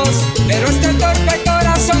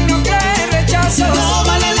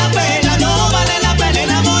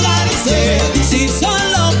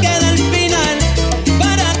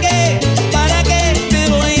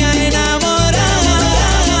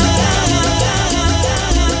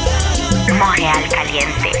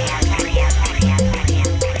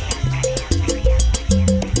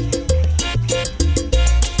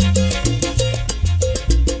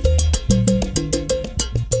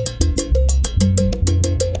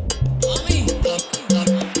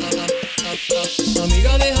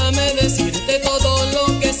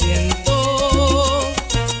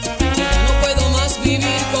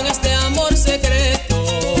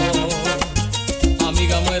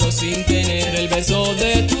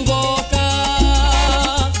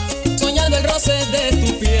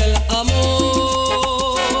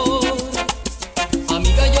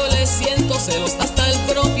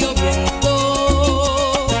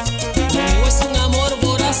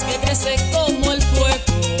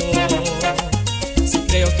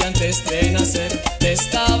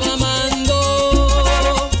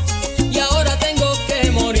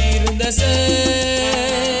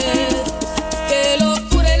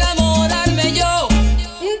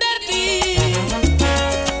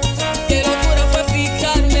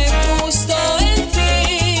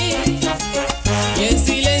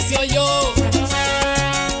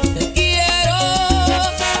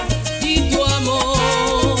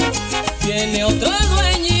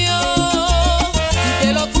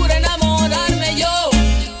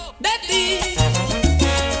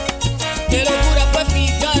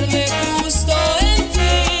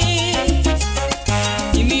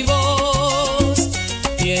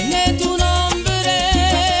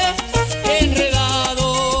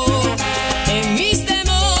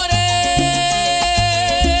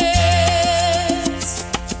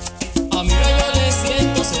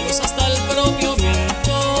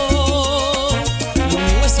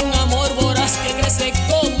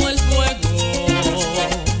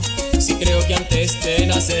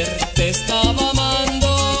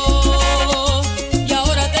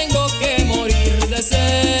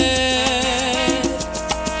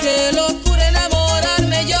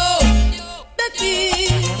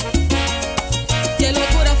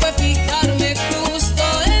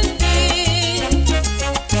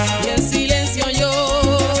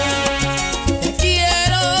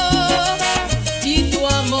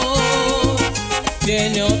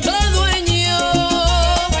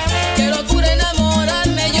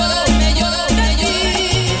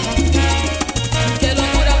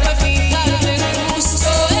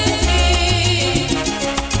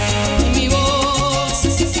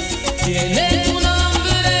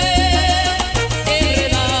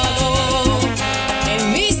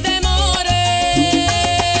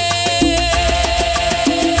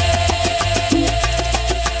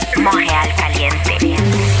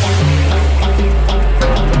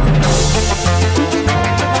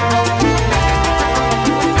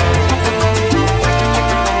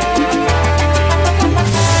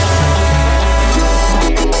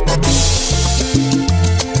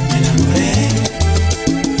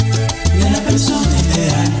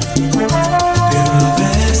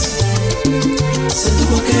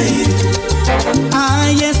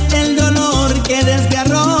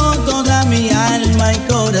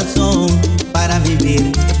corazón para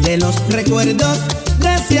vivir de los recuerdos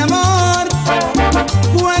de ese amor.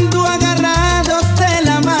 Cuando agarrados de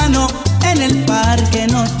la mano en el parque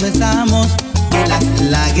nos besamos y las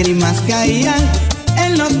lágrimas caían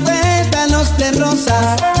en los pétalos de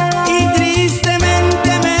rosas y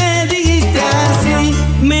tristemente me dijiste así: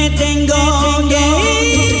 me tengo que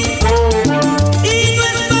ir. Y no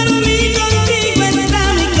es por mí, contigo está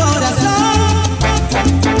mi corazón.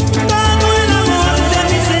 Todo el amor de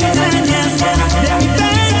mis entrañas, de mi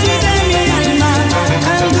pecho y de mi alma.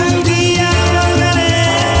 Algún día volveré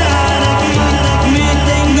a estar aquí. Me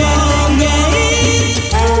tengo que ir.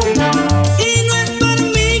 Y no es por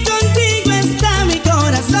mí, contigo está mi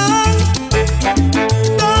corazón.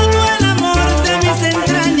 Todo el amor de mis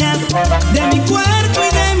entrañas, de mi cuerpo y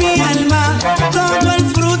de mi alma. Todo el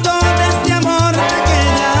fruto de este amor te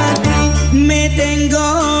queda a ti. Me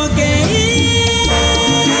tengo que ir.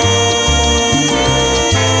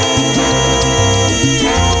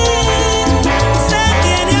 Se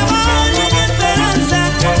tiene amor y esperanza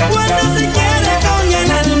cuando se quiere con el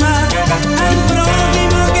alma al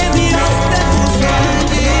prójimo que Dios te puso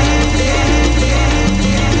aquí.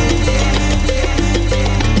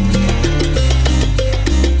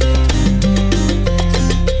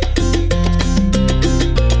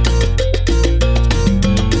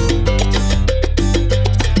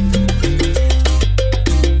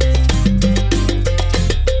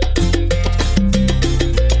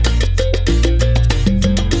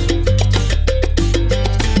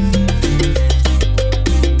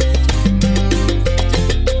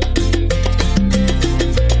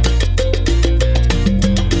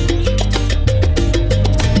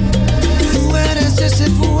 Tú eres ese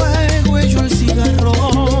fuego y yo el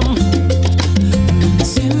cigarrón. Me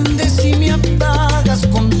enciendes y me apagas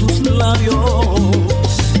con tus labios.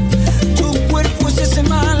 Tu cuerpo es ese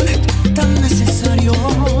mal tan necesario.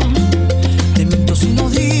 Te miento si no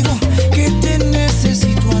digo que te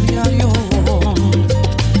necesito a diario.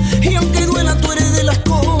 Y aunque duela, tú eres de las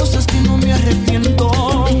cosas que no me arrepiento.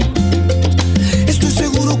 Estoy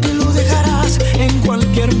seguro que lo dejarás en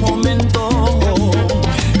cualquier momento.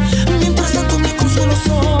 Mientras tanto me consuelo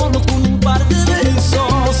solo con un par de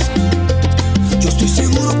besos. Yo estoy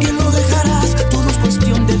seguro que lo dejarás, todo es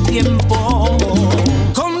cuestión de tiempo.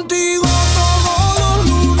 Contigo todos los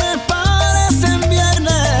lunes parecen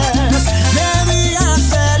viernes. De día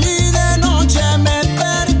es él y de noche me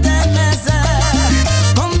pertenece.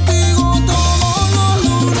 Contigo todos los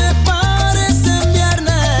lunes parecen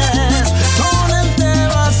viernes. Con él te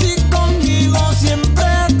vas y conmigo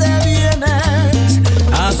siempre te vienes.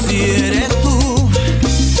 Así eres tú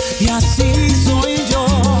y así soy yo.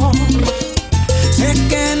 Sé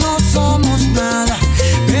que no somos nada,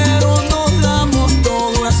 pero nos damos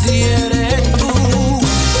todo. Así eres tú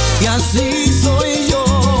y así soy yo.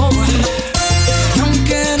 Y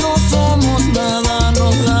aunque no somos nada,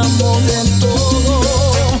 nos damos de todo.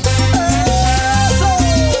 Eso.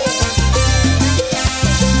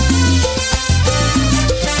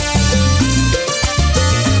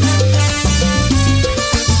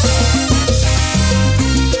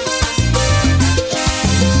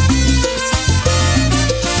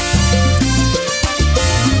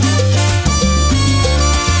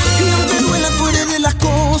 Y aunque duela, tú eres de las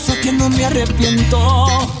cosas que no me arrepiento.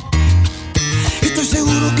 Estoy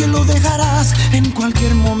seguro que lo dejarás en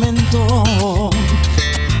cualquier momento.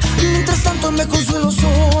 Mientras tanto me consuelo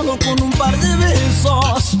solo con un par de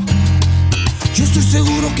besos. Yo estoy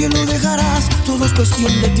seguro que lo dejarás, todo es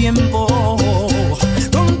cuestión de tiempo.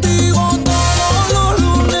 Contigo todos los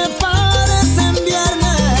lunes parecen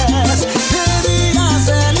viernes. De día es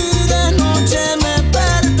él y de noche me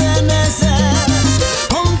perteneces.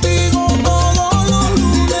 Contigo todos los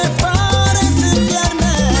lunes parecen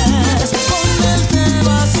viernes. Con él te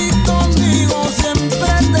vas y conmigo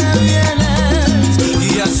siempre te vienes.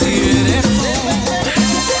 Y así eres tú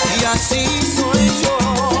y así soy yo.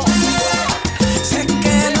 Sé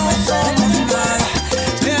que no somos nada,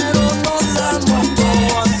 pero nos damos todo.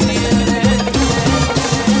 Así eres tú.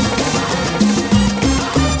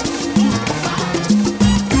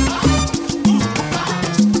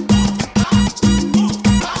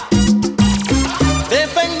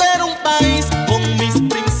 Defender un país con mis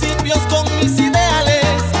principios, con mis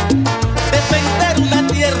ideales. Defender una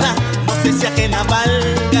tierra, no sé si ajena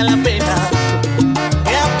valga la pena.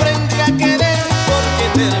 Que aprendí a querer porque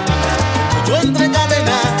termina yo entre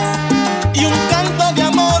cadenas. Y un canto de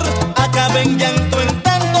amor acaba en llanto, en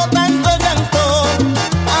tanto, tanto llanto.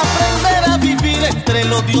 Aprender a vivir entre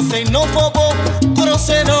los dioses y no bobo,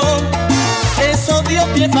 grosero. Eso dio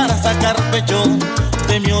pie para sacar pecho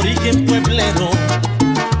de mi origen pueblero.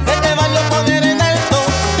 De que valió poner en alto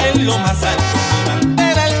lo más alto, mi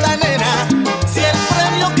bandera altanera. Si el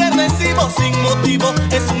premio que recibo sin motivo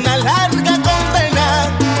es una larga condena,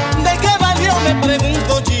 ¿de qué valió? Me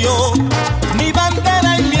pregunto yo, mi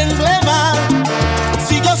bandera y mi emblema.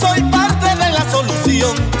 Si yo soy parte de la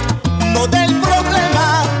solución, no del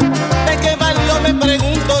problema. ¿De qué valió? Me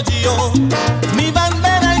pregunto yo, mi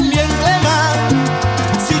bandera y mi emblema.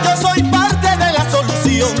 Si yo soy parte de la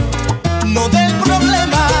solución, no del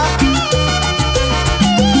problema.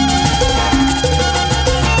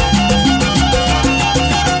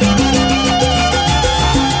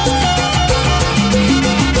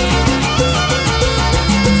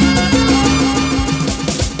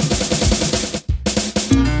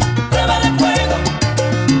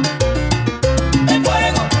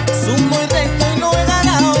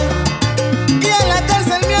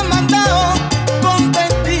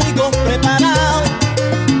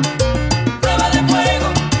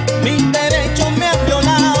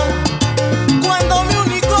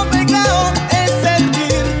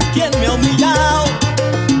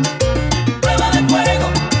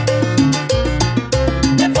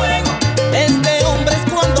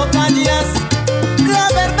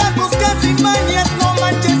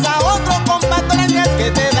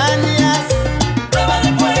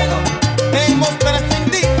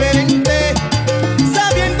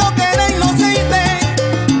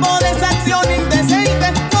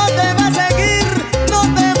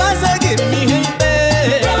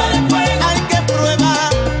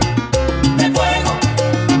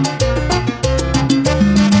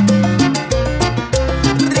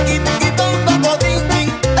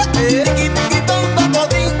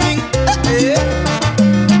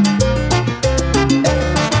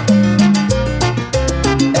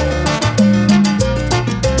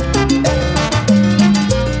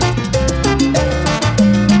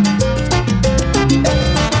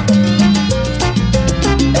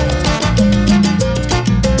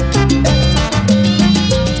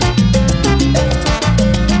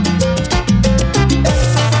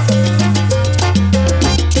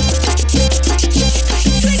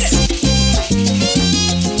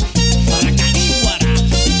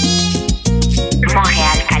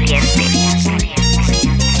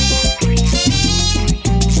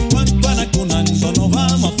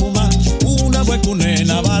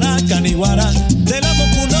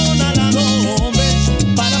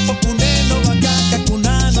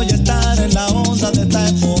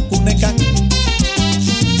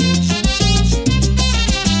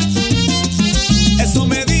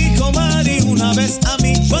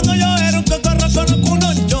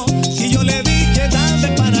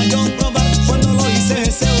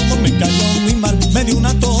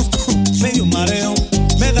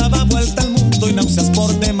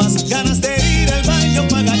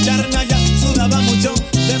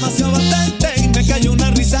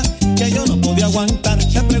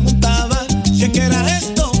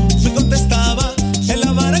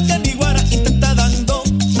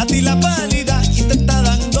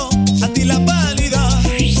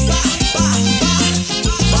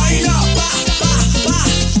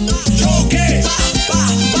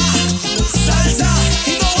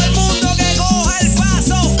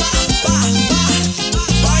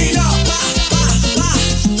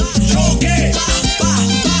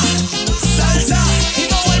 Salsa y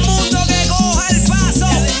todo el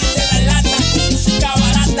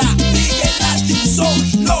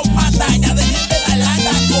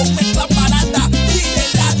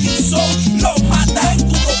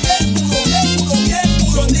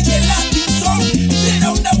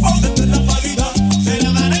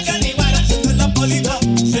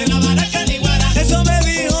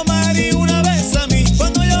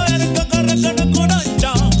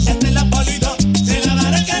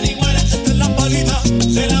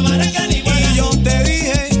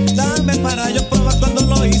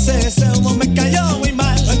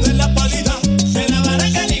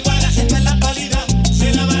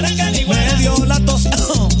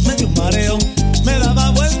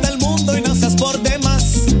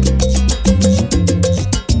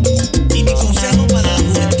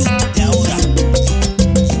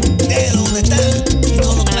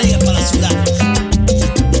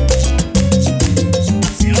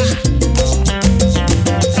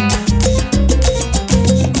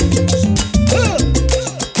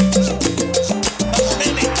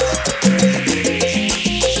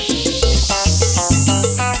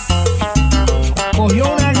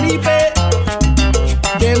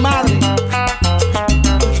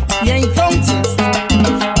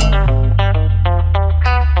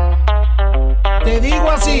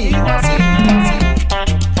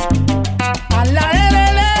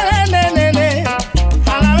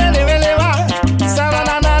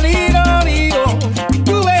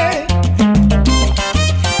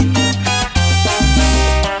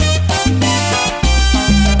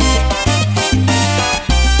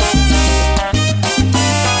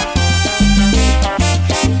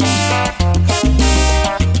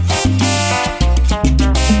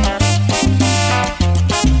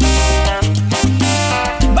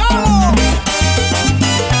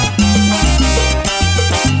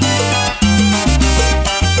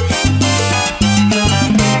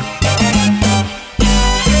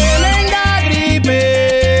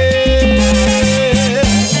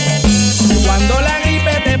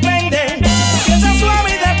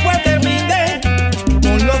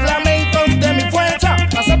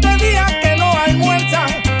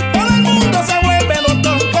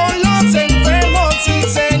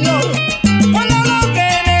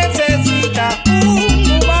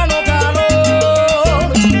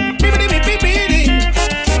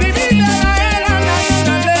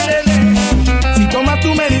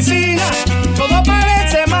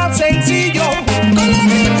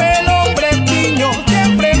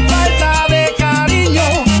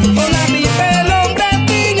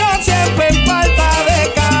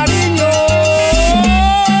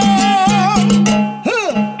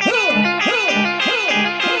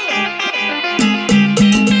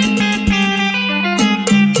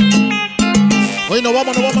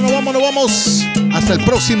hasta el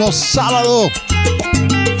próximo sábado.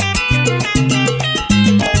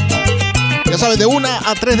 Ya sabes, de 1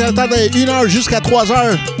 à 3 de la tarde, 1 heure jusqu'à 3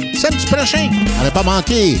 heures. Samedi prochain, à ne pas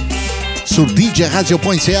manquer, sur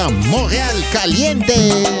djradio.ca, Montréal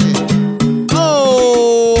Caliente.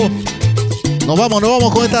 ¡Oh! Nos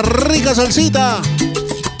vamos con esta rica salsita.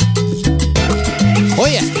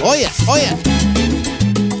 Oye.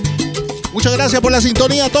 Muchas gracias por la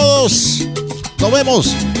sintonía a todos. Nos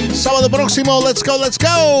vemos sábado próximo. Let's go.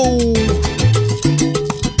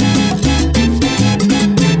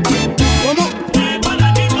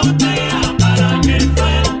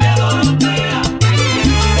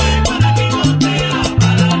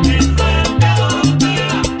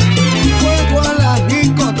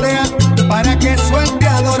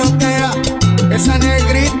 Esa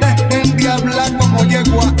negrita está en diabla como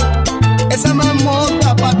yegua. Esa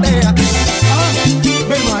mamota patea.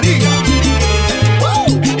 ¡Ave María! ¡Wow!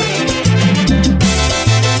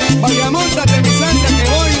 Vaya, móntate mi salsa que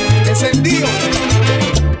voy encendido.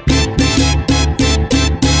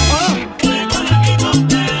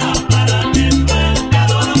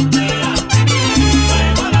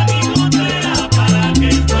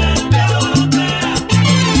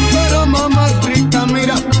 Pero mamá rica,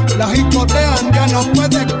 mira, la jicotean, ya no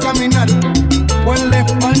puede caminar. Pues le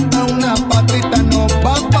falta una patita, no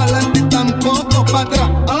va para adelante y tampoco para atrás.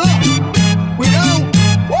 Cuidado.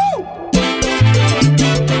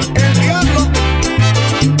 El diablo.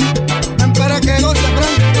 Espera que goce,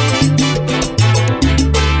 Frank.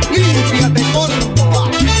 Límpiate, Córdoba.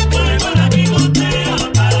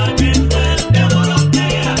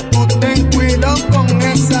 Tú ten cuidado con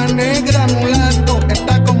esa negra mulato.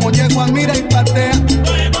 Está como yegua, mira y patea.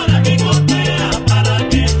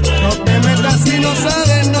 Si no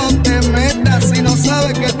sabes, no te metas. Si no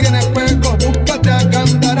sabes que tienes fuego, búscate a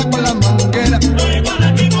Candara con la manguera.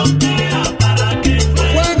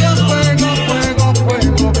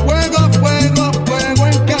 Fuego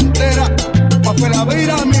en cantera. Pa' fuera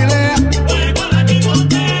vira mi lea.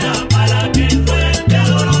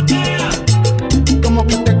 Como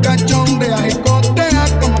que te cachondea y cotea.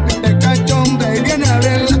 Como que te cachondea y viene a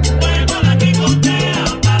verla.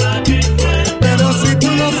 Pero si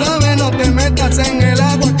tú no sabes, no te metas en el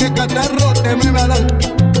agua, que catarro te me va a dar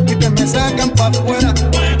y te me sacan pa' afuera.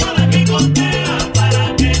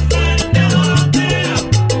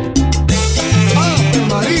 ¡Ave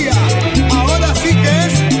María! Ahora sí que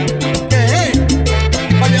es.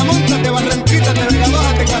 Vaya, móntate, Barranquita, te venga,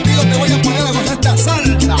 bájate, Castigo, te voy a poner a gozar esta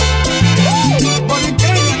salsa.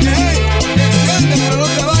 Boriqueña que es. Enciende, pero no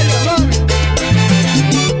te vayas, mami.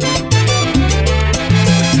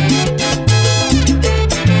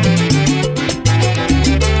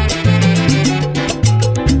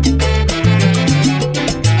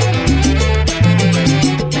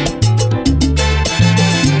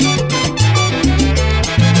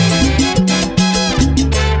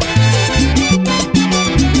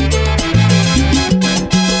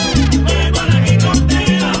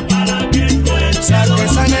 Saque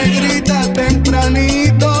esa negrita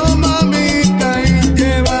tempranito, mamita, y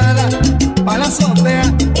llévala pa' la azotea.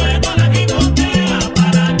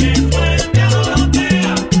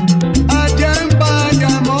 Allá en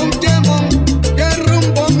Bayamón, que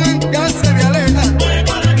rumbón en casa de aleja.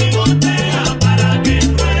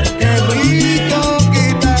 Qué rico,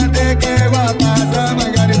 quítate que va a pasar,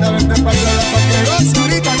 Margarita, vente pa' allá, pa' que goce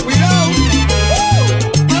ahorita, cuidado.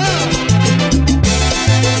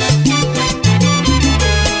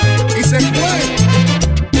 Y se fue.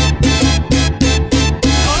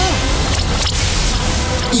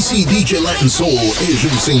 Ici DJ Latin Soul et je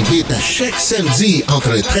vous invite à chaque samedi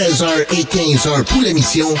entre 13h et 15h pour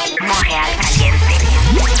l'émission Montréal Caliente.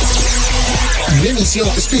 Une émission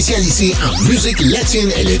spécialisée en musique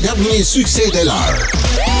latine et les derniers succès de l'heure.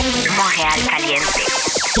 Montréal Caliente.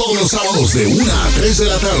 Todos los sábados de 1 à 3 de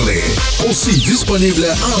la tarde. Aussi disponible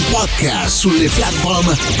en podcast sur les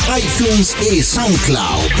plateformes iTunes et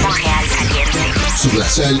SoundCloud. Montréal Caliente. Sur la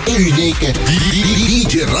seule et unique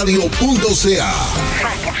djradio.ca.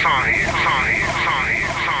 100%